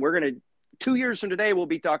 And we're going to, 2 years from today, we'll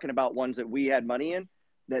be talking about ones that we had money in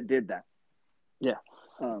that did that. Yeah.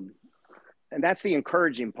 And And that's the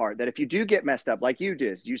encouraging part, that if you do get messed up, like you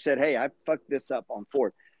did, you said, hey, I fucked this up on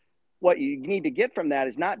Ford. What you need to get from that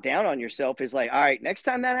is not down on yourself. Is like, all right, next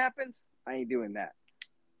time that happens, I ain't doing that.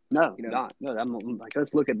 No, You know? not. No, I'm like,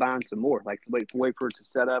 let's look at buying some more. Like, wait for it to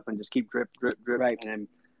set up and just keep drip, Right. and then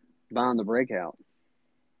buying the breakout.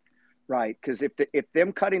 Right, because if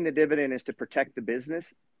them cutting the dividend is to protect the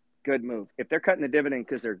business, good move. If they're cutting the dividend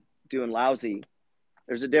because they're doing lousy,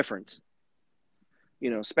 there's a difference. You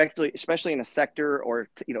know, especially in a sector, or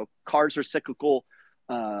you know, cars are cyclical,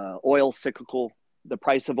 oil cyclical. The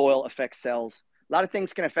price of oil affects sales. A lot of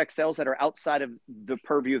things can affect sales that are outside of the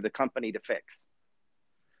purview of the company to fix.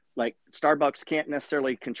 Like Starbucks can't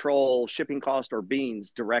necessarily control shipping cost or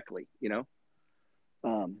beans directly, you know.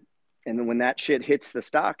 And then when that shit hits the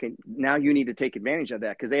stock, and now you need to take advantage of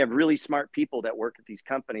that, because they have really smart people that work at these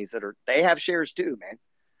companies they have shares too, man.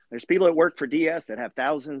 There's people that work for DS that have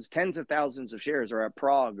thousands, tens of thousands of shares, or at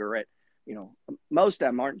Prog, or at, you know, most of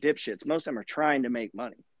them aren't dipshits. Most of them are trying to make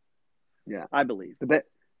money. Yeah, I believe. The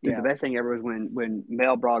best thing ever was when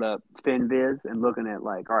Mel brought up FinViz and looking at,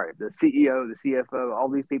 like, all right, the CEO, the CFO, all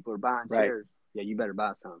these people are buying shares. Yeah, you better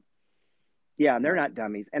buy some. Yeah, and they're not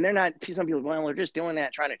dummies. And they're not, some people, well, they're just doing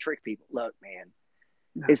that, trying to trick people. Look, man,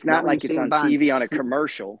 it's not like it's on TV on a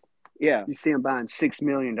commercial. Yeah. You see them buying $6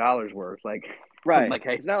 million worth. Like, right. Like,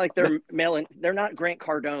 hey, it's not like they're not Grant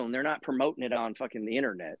Cardone. They're not promoting it on fucking the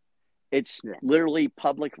internet. It's literally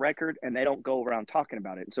public record, and they don't go around talking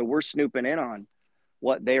about it. So we're snooping in on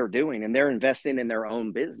what they're doing, and they're investing in their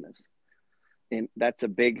own business. And that's a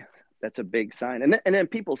big sign. And then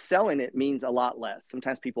people selling it means a lot less.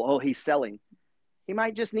 Sometimes people, oh, he's selling. He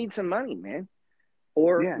might just need some money, man.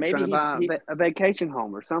 Or maybe he buy a vacation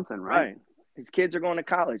home or something, right? His kids are going to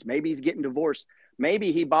college. Maybe he's getting divorced.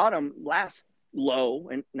 Maybe he bought them last low,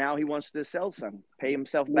 and now he wants to sell some, pay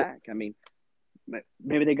himself back. I mean,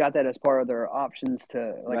 maybe they got that as part of their options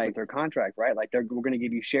to, like, with their contract, right? Like, we're going to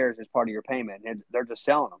give you shares as part of your payment, and they're just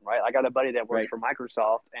selling them, right? I got a buddy that works for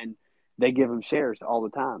Microsoft, and they give him shares all the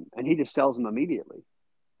time, and he just sells them immediately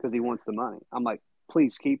because he wants the money. I'm like,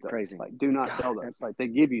 please keep those. Crazy. Like, do not sell those. Like, they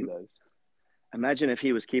give you those. Imagine if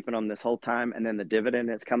he was keeping them this whole time, and then the dividend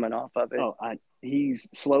that's coming off of it. Oh, he's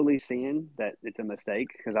slowly seeing that it's a mistake,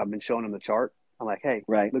 because I've been showing him the chart. I'm like, hey,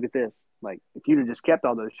 look at this. Like, if you'd have just kept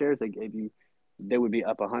all those shares they gave you, they would be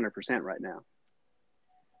up 100% right now.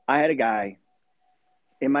 I had a guy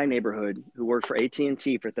in my neighborhood who worked for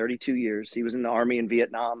AT&T for 32 years. He was in the Army in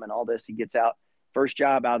Vietnam and all this. He gets out, first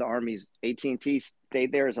job out of the Army's AT&T,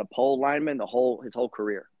 stayed there as a pole lineman his whole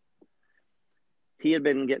career. He had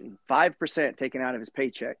been getting 5% taken out of his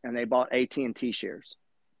paycheck, and they bought AT&T shares.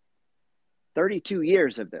 32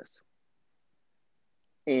 years of this.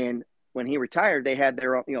 And when he retired, they had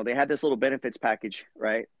their own, you know, they had this little benefits package,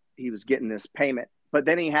 right? He was getting this payment, but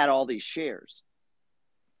then he had all these shares.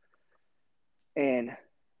 And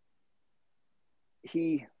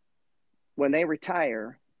when they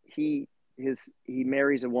retire, he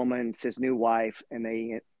marries a woman, it's his new wife, and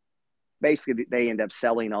they end up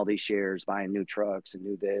selling all these shares, buying new trucks and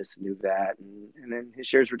new this, new that, and then his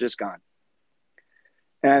shares were just gone.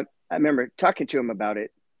 And I remember talking to him about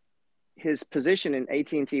it. His position in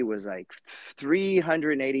AT&T was like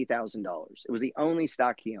 $380,000. It was the only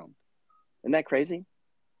stock he owned. Isn't that crazy?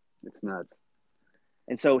 It's nuts.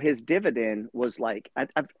 And so his dividend was like,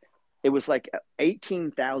 it was like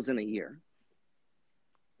 $18,000 a year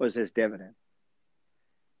was his dividend.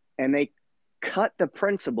 And they cut the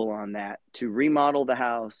principal on that to remodel the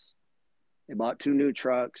house. They bought 2 new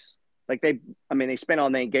trucks. Like they spent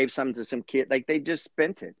all, they gave some to some kid. Like they just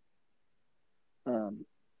spent it.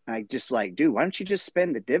 I just like, dude, why don't you just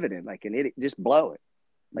spend the dividend? Like an idiot, just blow it.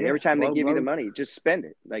 Like every time they give you the money, just spend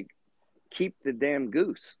it. Like keep the damn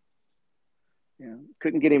goose. You know,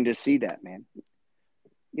 couldn't get him to see that, man.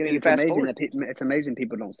 You know, it's amazing it's amazing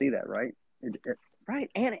people don't see that, right? Right,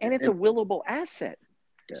 and it's a willable asset.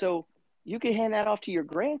 Yeah. So you can hand that off to your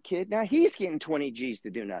grandkid. Now he's getting 20 G's to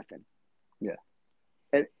do nothing. Yeah.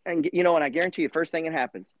 And you know, and I guarantee you, first thing that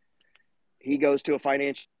happens, he goes to a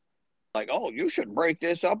financial, like, oh, you should break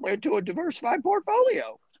this up into a diversified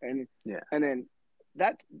portfolio. And then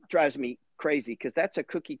that drives me crazy, because that's a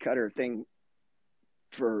cookie cutter thing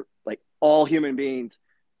for like all human beings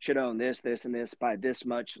should own this, this, and this by this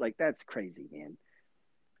much. Like that's crazy, man.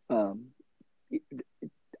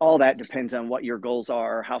 All that depends on what your goals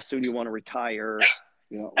are, how soon you want to retire,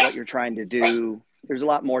 you know, what you're trying to do. There's a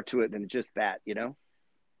lot more to it than just that, you know.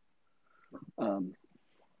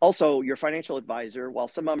 Also, your financial advisor, while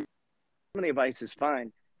some of the advice is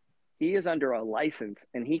fine, he is under a license,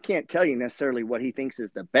 and he can't tell you necessarily what he thinks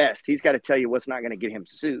is the best. He's got to tell you what's not going to get him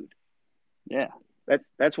sued. Yeah.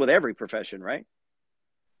 That's with every profession, right?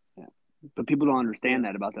 Yeah. But people don't understand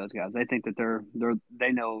that about those guys. They think that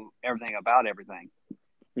they know everything about everything.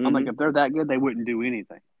 Mm-hmm. I'm like, if they're that good, they wouldn't do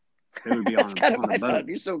anything. They would be That's kind of on a my boat. thought.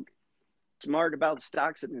 You're so smart about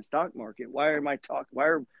stocks in the stock market. Why am I talking? Why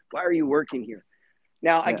are you working here?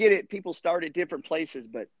 Now, I get it. People start at different places,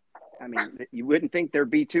 but I mean, you wouldn't think there'd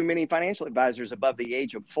be too many financial advisors above the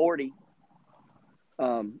age of 40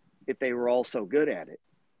 if they were all so good at it.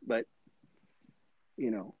 But,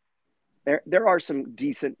 there are some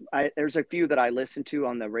decent – there's a few that I listen to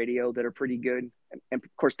on the radio that are pretty good. And,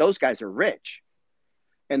 of course, those guys are rich.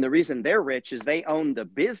 And the reason they're rich is they own the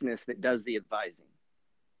business that does the advising.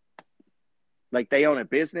 Like they own a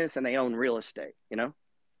business and they own real estate, Yeah,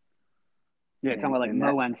 talking about like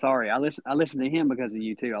Mo Ansari. I listen to him because of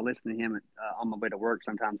you too. I listen to him on my way to work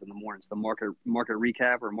sometimes in the mornings. The market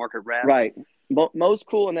recap or market wrap. Right. Mo's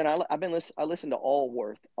cool. And then I listen to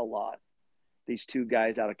Allworth a lot. These two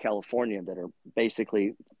guys out of California that are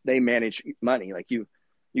basically, they manage money. Like you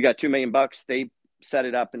got $2 million, they set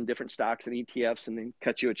it up in different stocks and ETFs and then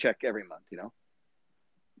cut you a check every month,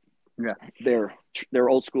 Yeah. They're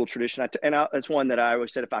old school tradition. It's one that I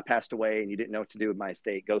always said, if I passed away and you didn't know what to do with my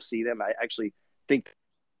estate, go see them. I actually think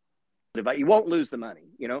you won't lose the money,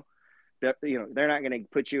 they're not going to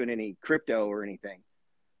put you in any crypto or anything.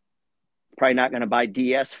 Probably not going to buy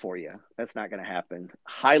DS for you. That's not going to happen.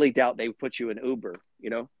 Highly doubt they put you in Uber,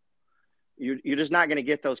 You're just not going to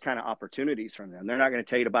get those kind of opportunities from them. They're not going to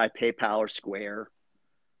tell you to buy PayPal or Square,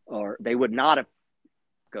 or they would not have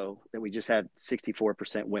that we just had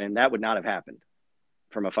 64% win. That would not have happened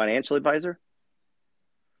from a financial advisor.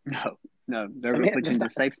 No, they're going to put you into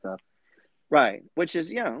safe stuff. Right. Which is,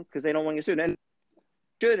 because they don't want you to sue. And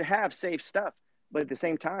should have safe stuff. But at the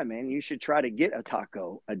same time, man, you should try to get a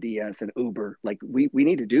Taco, a DS, an Uber. Like we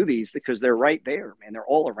need to do these because they're right there, man. They're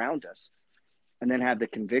all around us. And then have the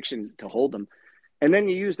conviction to hold them. And then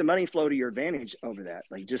you use the money flow to your advantage over that.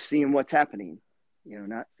 Like just seeing what's happening.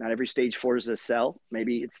 Not every stage 4 is a sell.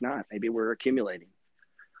 Maybe it's not. Maybe we're accumulating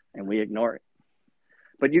and we ignore it.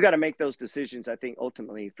 But you got to make those decisions, I think,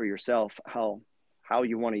 ultimately for yourself, how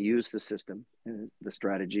you want to use the system and the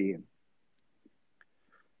strategy. And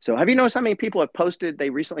so have you noticed how many people have posted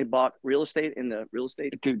they recently bought real estate in the real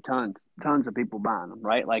estate? Dude, tons of people buying them,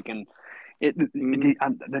 right? Like, and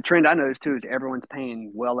the trend I noticed too is everyone's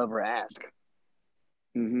paying well over ask.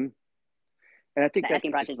 Mm-hmm. And I think that's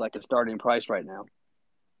like the starting price right now.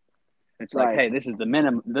 It's like, hey, this is the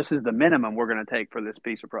minimum. This is the minimum we're going to take for this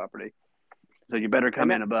piece of property. So you better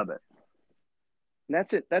come in above it. And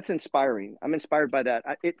that's it. That's inspiring. I'm inspired by that.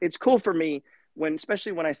 It's cool for me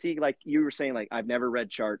especially when I see, like you were saying, like I've never read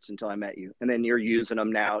charts until I met you, and then you're using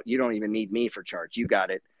them now. You don't even need me for charts. You got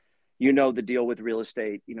it. The deal with real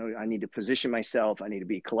estate. I need to position myself. I need to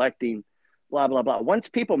be collecting. Blah blah blah. Once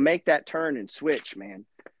people make that turn and switch, man,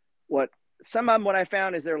 some of them, what I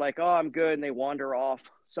found is they're like, oh, I'm good. And they wander off.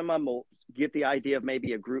 Some of them will get the idea of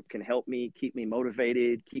maybe a group can help me, keep me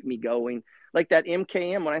motivated, keep me going. Like that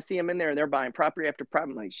MKM, when I see them in there and they're buying property after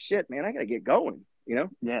property, I'm like, shit, man, I got to get going,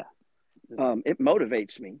 Yeah. It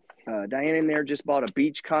motivates me. Diane in there just bought a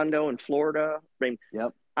beach condo in Florida.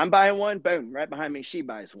 Yep. I'm buying one. Boom. Right behind me, she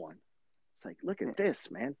buys one. It's like, look at this,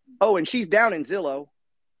 man. Oh, and she's down in Zillow.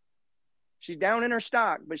 She's down in her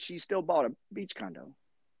stock, but she still bought a beach condo.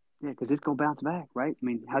 Yeah, because it's going to bounce back, right? I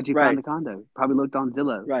mean, how'd you find the condo? Probably looked on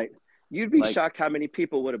Zillow. Right. You'd be shocked how many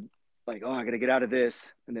people would have like, oh, I got to get out of this.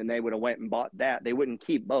 And then they would have went and bought that. They wouldn't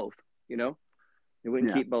keep both, They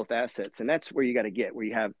wouldn't keep both assets. And that's where you got to get, where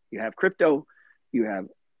you have crypto, you have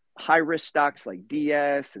high risk stocks like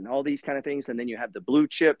DS and all these kind of things. And then you have the blue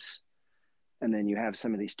chips. And then you have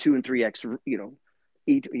some of these 2 and 3X, you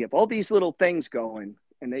have all these little things going,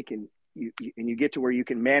 and they can, you get to where you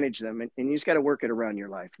can manage them, and you just got to work it around your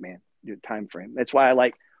life, man, your time frame. That's why I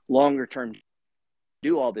like longer term,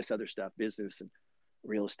 do all this other stuff, business and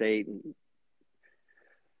real estate, and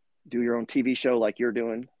do your own TV show like you're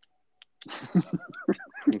doing.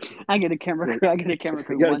 I get a camera crew. You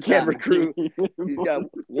got a camera crew. He's got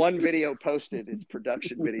one video posted. It's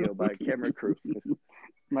production video by a camera crew.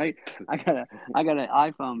 Right. I got an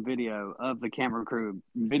iPhone video of the camera crew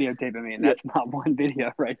videotaping me, and that's not one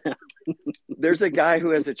video right now. There's a guy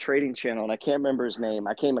who has a trading channel, and I can't remember his name.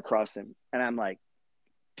 I came across him, and I'm like,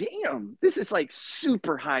 damn, this is like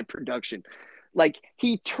super high production. Like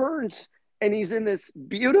he turns, and he's in this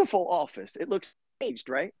beautiful office. It looks staged,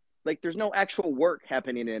 right? Like there's no actual work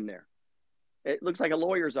happening in there. It looks like a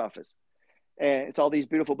lawyer's office, and it's all these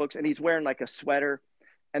beautiful books, and he's wearing like a sweater,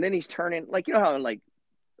 and then he's turning, like, how in, like,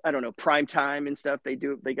 I don't know, prime time and stuff, they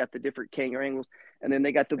got the different camera angles, and then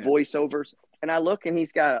they got the voiceovers, and I look, and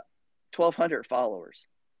he's got 1,200 followers.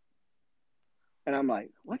 And I'm like,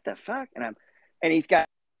 what the fuck? And he's got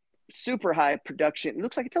super high production. It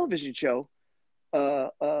looks like a television show,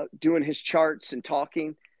 doing his charts and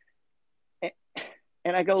talking.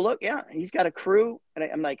 And I go, look, yeah, he's got a crew. And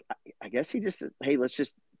I'm like, I guess he just, hey,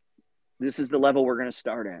 this is the level we're going to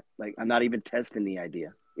start at. Like, I'm not even testing the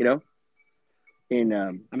idea, you know? And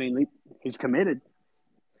I mean, he's committed.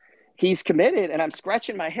 He's committed, and I'm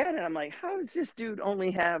scratching my head, and I'm like, how does this dude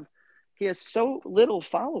he has so little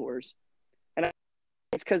followers? And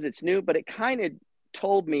it's because it's new, but it kind of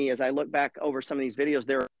told me as I look back over some of these videos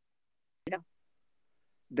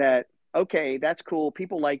that, okay, that's cool.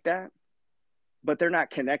 People like that, but they're not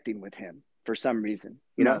connecting with him for some reason,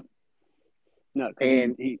 you know? No,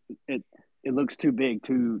 and it looks too big,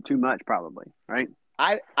 too much probably, right?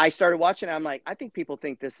 I started watching, I'm like, I think people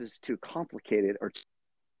think this is too complicated or too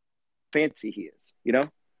fancy he is, you know?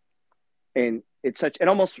 And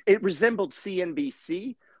it resembled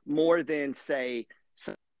CNBC more than, say,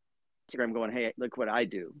 Instagram going, hey, look what I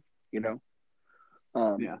do, you know?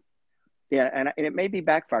 Yeah, and it may be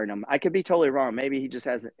backfiring him. I could be totally wrong. Maybe he just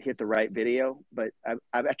hasn't hit the right video, but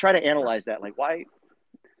I try to analyze that. Like, why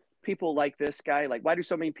people like this guy? Like, why do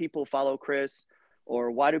so many people follow Chris?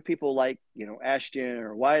 Or why do people like, you know, Ashton?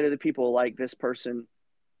 Or why do the people like this person?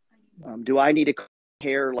 Do I need to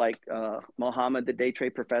hair like Mohammed, the day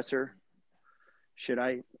trade professor? Should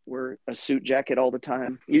I wear a suit jacket all the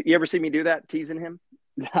time? You ever see me do that, teasing him?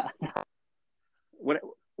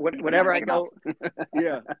 Whenever I go,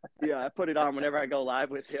 yeah, I put it on whenever I go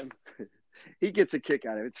live with him. He gets a kick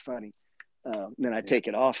out of it. It's funny. Then I take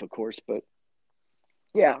it off, of course. But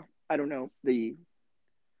yeah, I don't know.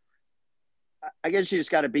 I guess you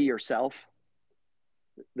just got to be yourself.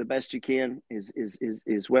 The best you can is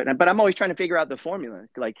what. But I'm always trying to figure out the formula.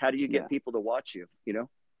 Like, how do you get people to watch you? You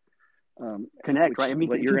know, connect, right? I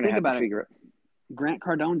mean, you're going to have to figure it. Grant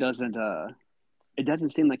Cardone doesn't. It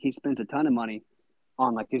doesn't seem like he spends a ton of money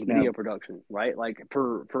on like his video production, right? Like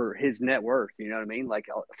for his net worth, you know what I mean? Like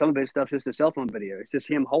some of his stuff's just a cell phone video. It's just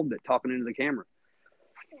him holding it, talking into the camera.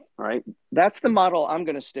 All right. That's the model I'm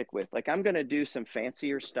going to stick with. Like, I'm going to do some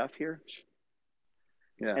fancier stuff here.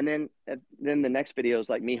 Yeah. And then the next video is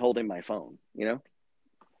like me holding my phone, you know,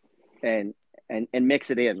 and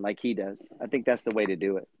mix it in like he does. I think that's the way to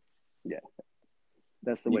do it. Yeah.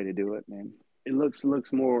 That's the way to do it, man. It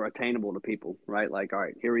looks more attainable to people, right? Like, all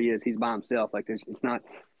right, here he is. He's by himself. Like there's not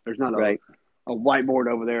right. a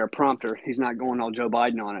whiteboard over there, a prompter. He's not going all Joe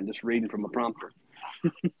Biden on it, just reading from a prompter.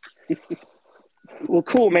 Well,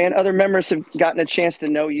 cool, man. Other members have gotten a chance to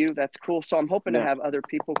know you. That's cool. So I'm hoping to have other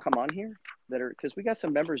people come on here that are, because we got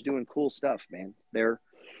some members doing cool stuff, man. They're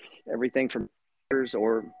everything from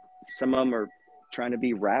or some of them are trying to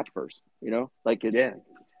be rappers, you know, like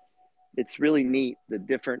it's really neat. The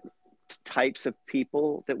different types of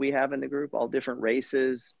people that we have in the group, all different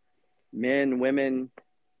races, men, women,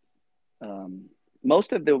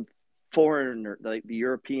 most of the foreign, like the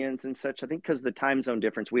Europeans and such. I think because of the time zone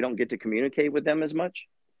difference, we don't get to communicate with them as much.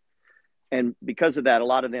 And because of that, a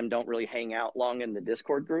lot of them don't really hang out long in the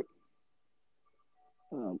Discord group.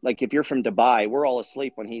 Like if you're from Dubai, we're all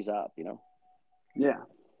asleep when he's up, you know? Yeah.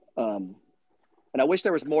 And I wish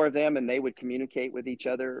there was more of them and they would communicate with each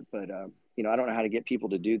other, but you know, I don't know how to get people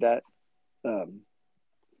to do that. You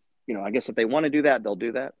know, I guess if they want to do that, they'll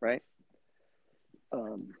do that. Right.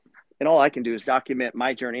 And all I can do is document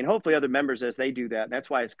my journey, and hopefully other members as they do that. And that's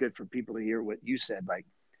why it's good for people to hear what you said, like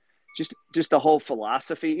just the whole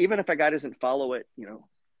philosophy, even if a guy doesn't follow it, you know,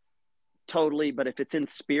 totally. But if it's in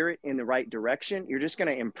spirit, in the right direction, you're just going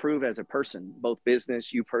to improve as a person, both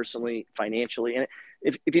business, you personally, financially. And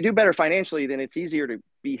if you do better financially, then it's easier to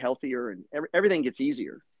be healthier and everything gets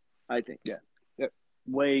easier, I think. Yeah.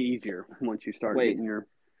 Way easier once you start getting your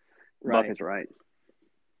buckets right.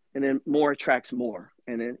 And then more attracts more,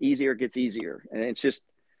 and then easier gets easier. And it's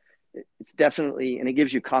definitely, and it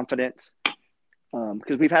gives you confidence.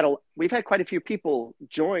 Because we've had quite a few people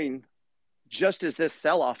join just as this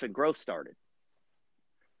sell-off and growth started.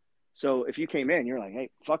 So if you came in, you're like, hey,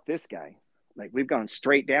 fuck this guy. Like, we've gone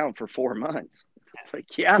straight down for 4 months. It's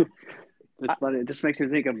like, yeah. It's funny. It just makes me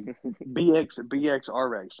think of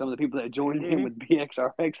BXRX. Some of the people that joined in with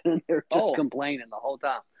BXRX, and they're just complaining the whole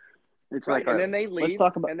time. It's right. And then they leave,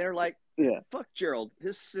 and they're like, fuck Gerald.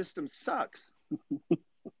 His system sucks.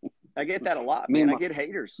 I get that a lot, man. I get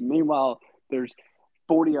haters. Meanwhile, there's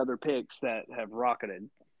 40 other picks that have rocketed.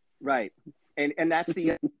 Right. And that's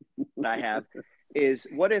the that I have is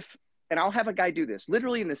what if, and I'll have a guy do this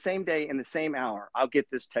literally in the same day, in the same hour, I'll get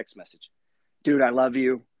this text message. Dude, I love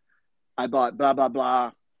you. I bought blah, blah,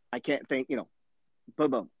 blah. I can't think, you know,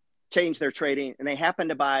 boom, boom. change their trading, and they happened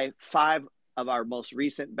to buy 5 of our most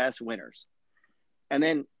recent best winners. And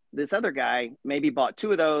then this other guy maybe bought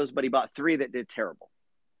 2 of those, but he bought 3 that did terrible.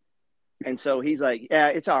 And so he's like, yeah,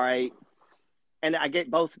 it's all right. And I get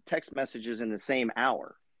both text messages in the same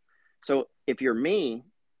hour. So if you're me,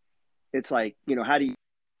 it's like, you know, how do you,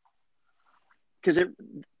 because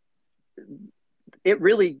it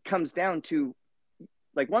really comes down to,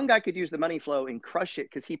 like, one guy could use the money flow and crush it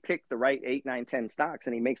because he picked the right 8, 9, 10 stocks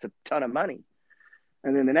and he makes a ton of money.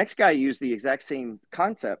 And then the next guy used the exact same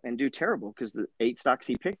concept and do terrible because the 8 stocks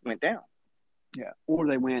he picked went down. Yeah. Or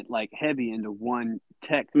they went like heavy into one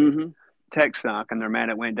tech stock and they're mad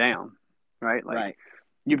it went down. Right? Like Right.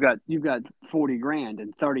 you've got $40,000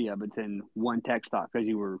 and 30 of it's in one tech stock because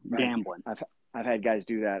you were gambling. I've had guys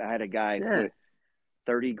do that. I had a guy put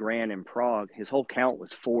 $30,000 in Prague. His whole count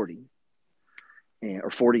was 40 or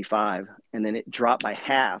 45, and then it dropped by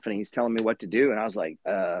half. And he's telling me what to do, and I was like,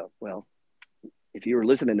 "Well, if you were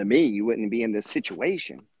listening to me, you wouldn't be in this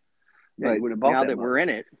situation." Yeah, but now that we're in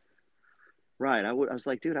it, right? I was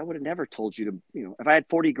like, dude, I would have never told you to. You know, if I had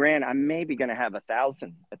 $40,000, I'm maybe going to have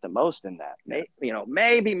 1,000 at the most in that.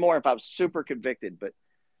 Maybe more if I was super convicted, but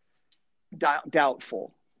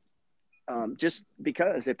doubtful. Just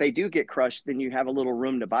because if they do get crushed, then you have a little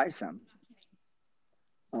room to buy some.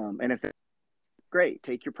 And if it's great,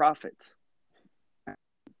 take your profits.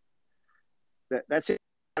 That's it.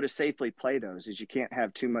 How to safely play those is you can't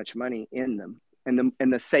have too much money in them. And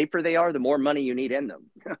the safer they are, the more money you need in them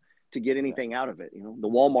to get anything out of it. You know, the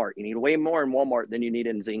Walmart, you need way more in Walmart than you need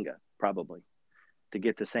in Zynga, probably, to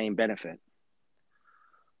get the same benefit.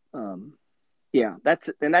 Yeah, that's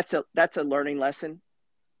a learning lesson.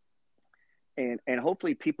 And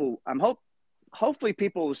hopefully people, hopefully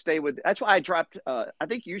people will stay with. That's why I dropped. I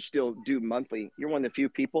think you still do monthly. You're one of the few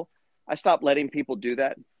people. I stopped letting people do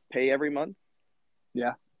that, pay every month.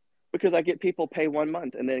 Yeah, because I get people pay 1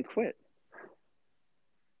 month and then quit.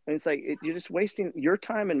 And it's like you're just wasting your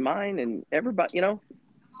time and mine and everybody. You know,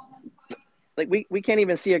 like we can't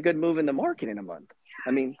even see a good move in the market in a month.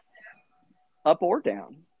 I mean, up or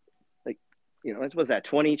down. Like, you know, was that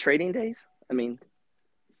 20 trading days? I mean.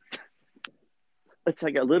 It's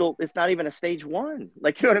like it's not even a stage 1.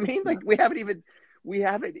 Like, you know what I mean? Like we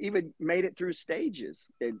haven't even made it through stages.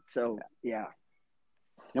 And so, yeah.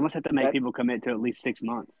 You almost have to make people commit to at least 6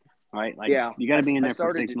 months, right? Like, yeah, you got to be in there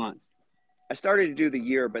for 6 months. I started to do the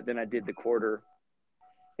year, but then I did the quarter.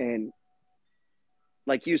 And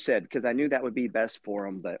like you said, because I knew that would be best for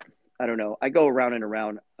them, but I don't know. I go around and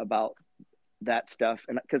around about that stuff.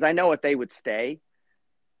 And because I know if they would stay,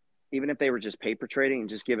 even if they were just paper trading and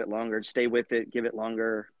just give it longer, stay with it, give it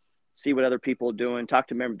longer, see what other people are doing, talk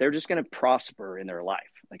to them. They're just going to prosper in their life.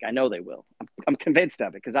 Like, I know they will. I'm convinced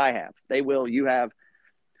of it because I have. They will. You have.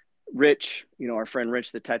 Rich, you know, our friend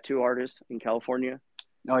Rich, the tattoo artist in California.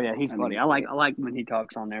 Oh yeah, he's funny. I like when he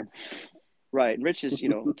talks on there. Right. And Rich is, you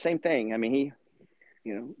know, same thing. I mean, he,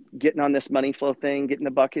 you know, getting on this money flow thing, getting the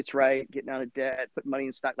buckets right, getting out of debt, putting money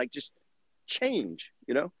in stock, like just change,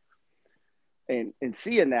 you know. And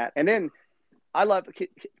seeing that, and then I love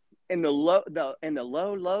in the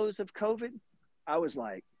low lows of COVID, I was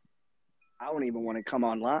like, I don't even want to come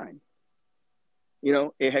online. You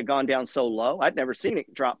know, it had gone down so low. I'd never seen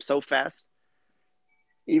it drop so fast.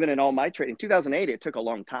 Even in all my trading, 2008, it took a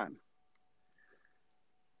long time.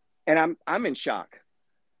 And I'm in shock.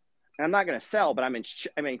 And I'm not going to sell, but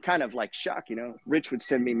kind of like shock. You know, Rich would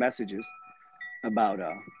send me messages about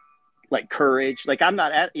like courage. Like I'm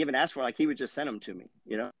not even asked for. Like he would just send them to me.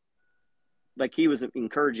 You know, like he was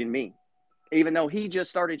encouraging me, even though he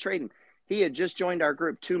just started trading. He had just joined our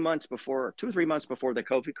group 2 or 3 months before the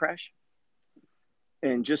COVID crash.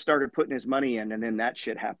 And just started putting his money in, and then that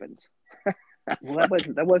shit happens. Well,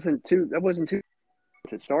 that wasn't too.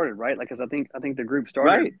 It started right, like, because I think the group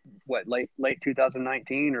started late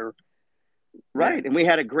 2019 or right. Yeah. And we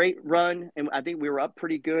had a great run, and I think we were up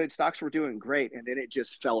pretty good. Stocks were doing great, and then it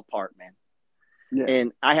just fell apart, man. Yeah.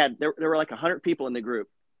 And there were like 100 people in the group,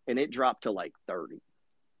 and it dropped to like 30.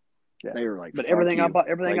 Yeah. They were like, but everything I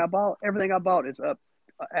bought is up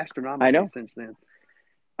astronomically since then.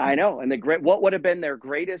 I know. And what would have been their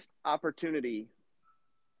greatest opportunity,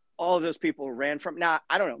 all of those people ran from. Now,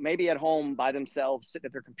 I don't know, maybe at home by themselves, sitting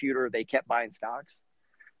at their computer, they kept buying stocks.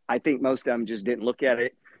 I think most of them just didn't look at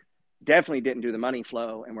it, definitely didn't do the money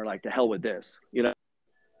flow, and were like, to hell with this, you know?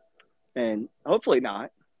 And hopefully not.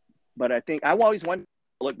 But I think I always want to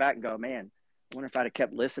look back and go, man, I wonder if I'd have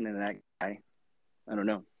kept listening to that guy. I don't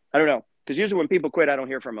know. Because usually when people quit, I don't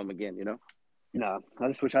hear from them again, you know? No, I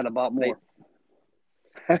just wish I'd have bought more.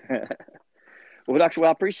 Well, Dr. Will,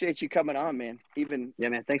 I appreciate you coming on, man. Even Yeah,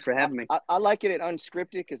 man. Thanks for having me. I like it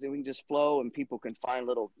unscripted because then we can just flow and people can find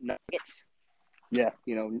little nuggets. Yeah.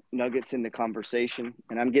 Nuggets in the conversation.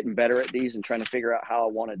 And I'm getting better at these and trying to figure out how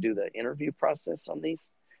I want to do the interview process on these.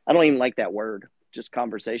 I don't even like that word, just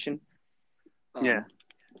conversation. Yeah.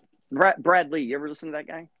 Brad Lee, you ever listen to that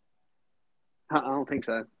guy? I don't think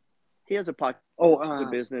so. He has a podcast. Oh, a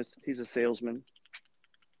business. He's a salesman.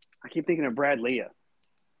 I keep thinking of Brad Leah,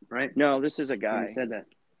 right? No, this is a guy. You said that.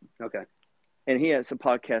 Okay. And he has a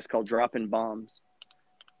podcast called Dropping Bombs.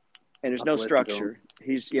 And there's no structure.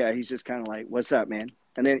 He's just kind of like, what's up, man?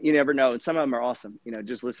 And then you never know. And some of them are awesome.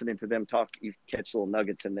 Just listening to them talk, you catch little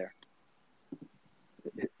nuggets in there.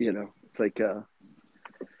 It's like,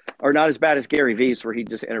 or not as bad as Gary Vee's where he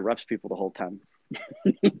just interrupts people the whole time.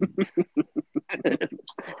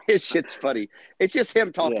 His shit's funny. It's just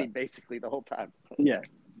him talking basically the whole time. Yeah.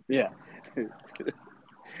 Yeah.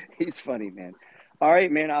 He's funny, man. All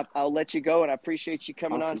right, man. I'll let you go, and I appreciate you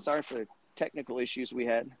coming on. Sorry for the technical issues we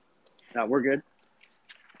had. No, we're good.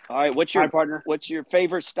 All right. What's your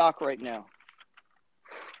favorite stock right now?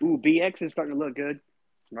 Ooh, BX is starting to look good.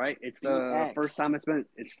 Right. It's the BX. first time it's been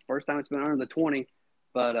under the 20,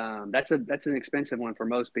 but that's an expensive one for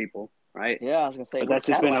most people, right? Yeah, I was gonna say but that's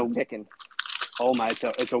just been picking. Oh my,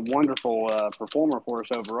 it's a wonderful performer for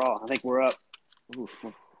us overall. I think we're up,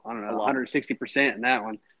 I don't know, 160% in that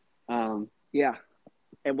one. Yeah.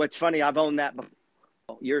 And what's funny, I've owned that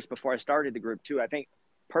years before I started the group too. I think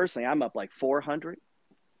personally I'm up like 400.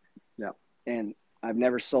 Yeah. And I've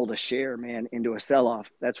never sold a share, man, into a sell-off.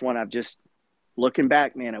 That's one I've just looking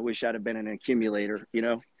back, man, I wish I'd have been an accumulator,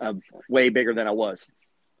 way bigger than I was.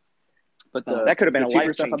 But that could have been a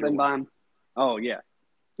life stuff changer. I've been buying. Oh yeah.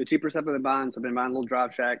 The cheaper stuff I've been buying. So I've been buying a little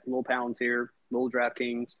Drive Shack, little Palantir, little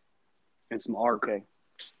DraftKings, and some ARK. Okay.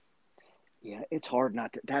 Yeah, it's hard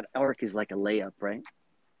not to. That ARK is like a layup, right?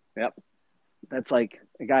 Yep. That's like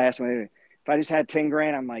a guy asked me, if I just had 10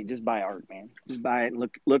 grand, I'm like, just buy ARK, man. Just buy it and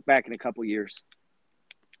look back in a couple years.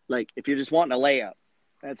 Like if you're just wanting a layup,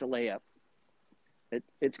 that's a layup.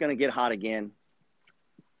 It's going to get hot again.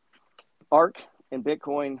 ARK and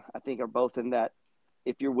Bitcoin, I think, are both in that.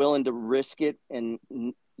 If you're willing to risk it and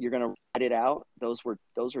you're going to ride it out, those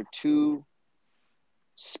are two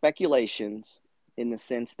speculations in the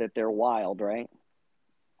sense that they're wild, right?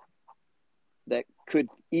 That could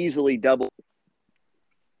easily double.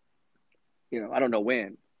 I don't know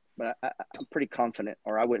when, but I'm pretty confident,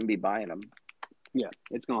 or I wouldn't be buying them. Yeah,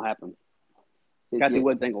 it's going to happen. Kathy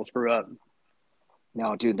Woods ain't going to screw up.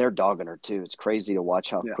 No, dude, they're dogging her too. It's crazy to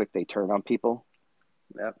watch how quick they turn on people.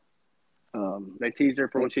 Yep. They teased her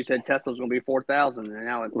for when she said Tesla's going to be 4,000, and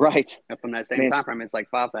now it's right up on that same time frame. It's like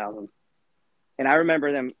 5,000. And I remember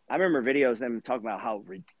videos of them talking about how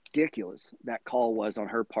ridiculous that call was on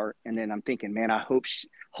her part. And then I'm thinking, man, I hope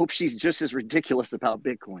she's just as ridiculous about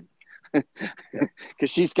Bitcoin, because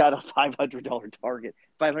she's got a $500 target,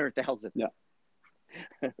 500,000. Yeah,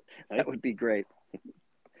 that would be great.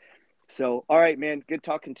 So, all right, man. Good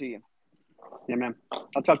talking to you. Yeah, man.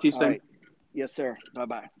 I'll talk to you soon. Right. Yes, sir.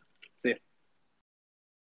 Bye-bye. See ya.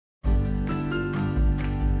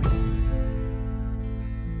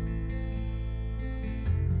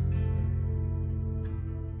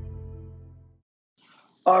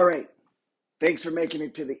 All right. Thanks for making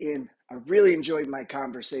it to the end. I really enjoyed my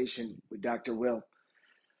conversation with Dr. Will.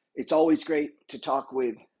 It's always great to talk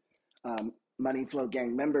with Money Flow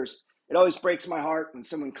Gang members. It always breaks my heart when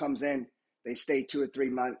someone comes in, they stay 2 or 3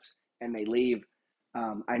 months, and they leave.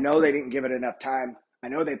 I know they didn't give it enough time. I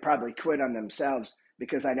know they probably quit on themselves,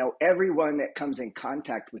 because I know everyone that comes in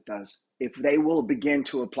contact with us, if they will begin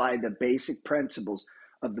to apply the basic principles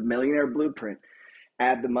of the Millionaire Blueprint,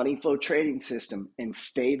 add the money flow trading system, and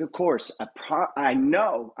stay the course, I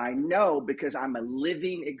know because I'm a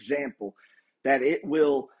living example that it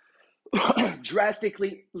will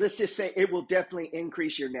drastically, let's just say it will definitely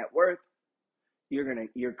increase your net worth. You're gonna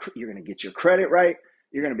get your credit right.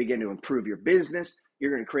 You're gonna begin to improve your business.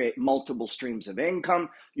 You're gonna create multiple streams of income.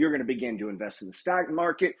 You're gonna begin to invest in the stock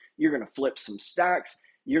market. You're gonna flip some stocks.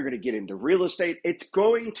 You're gonna get into real estate. It's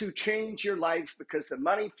going to change your life, because the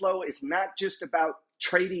money flow is not just about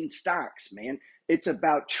trading stocks, man. It's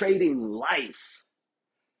about trading life.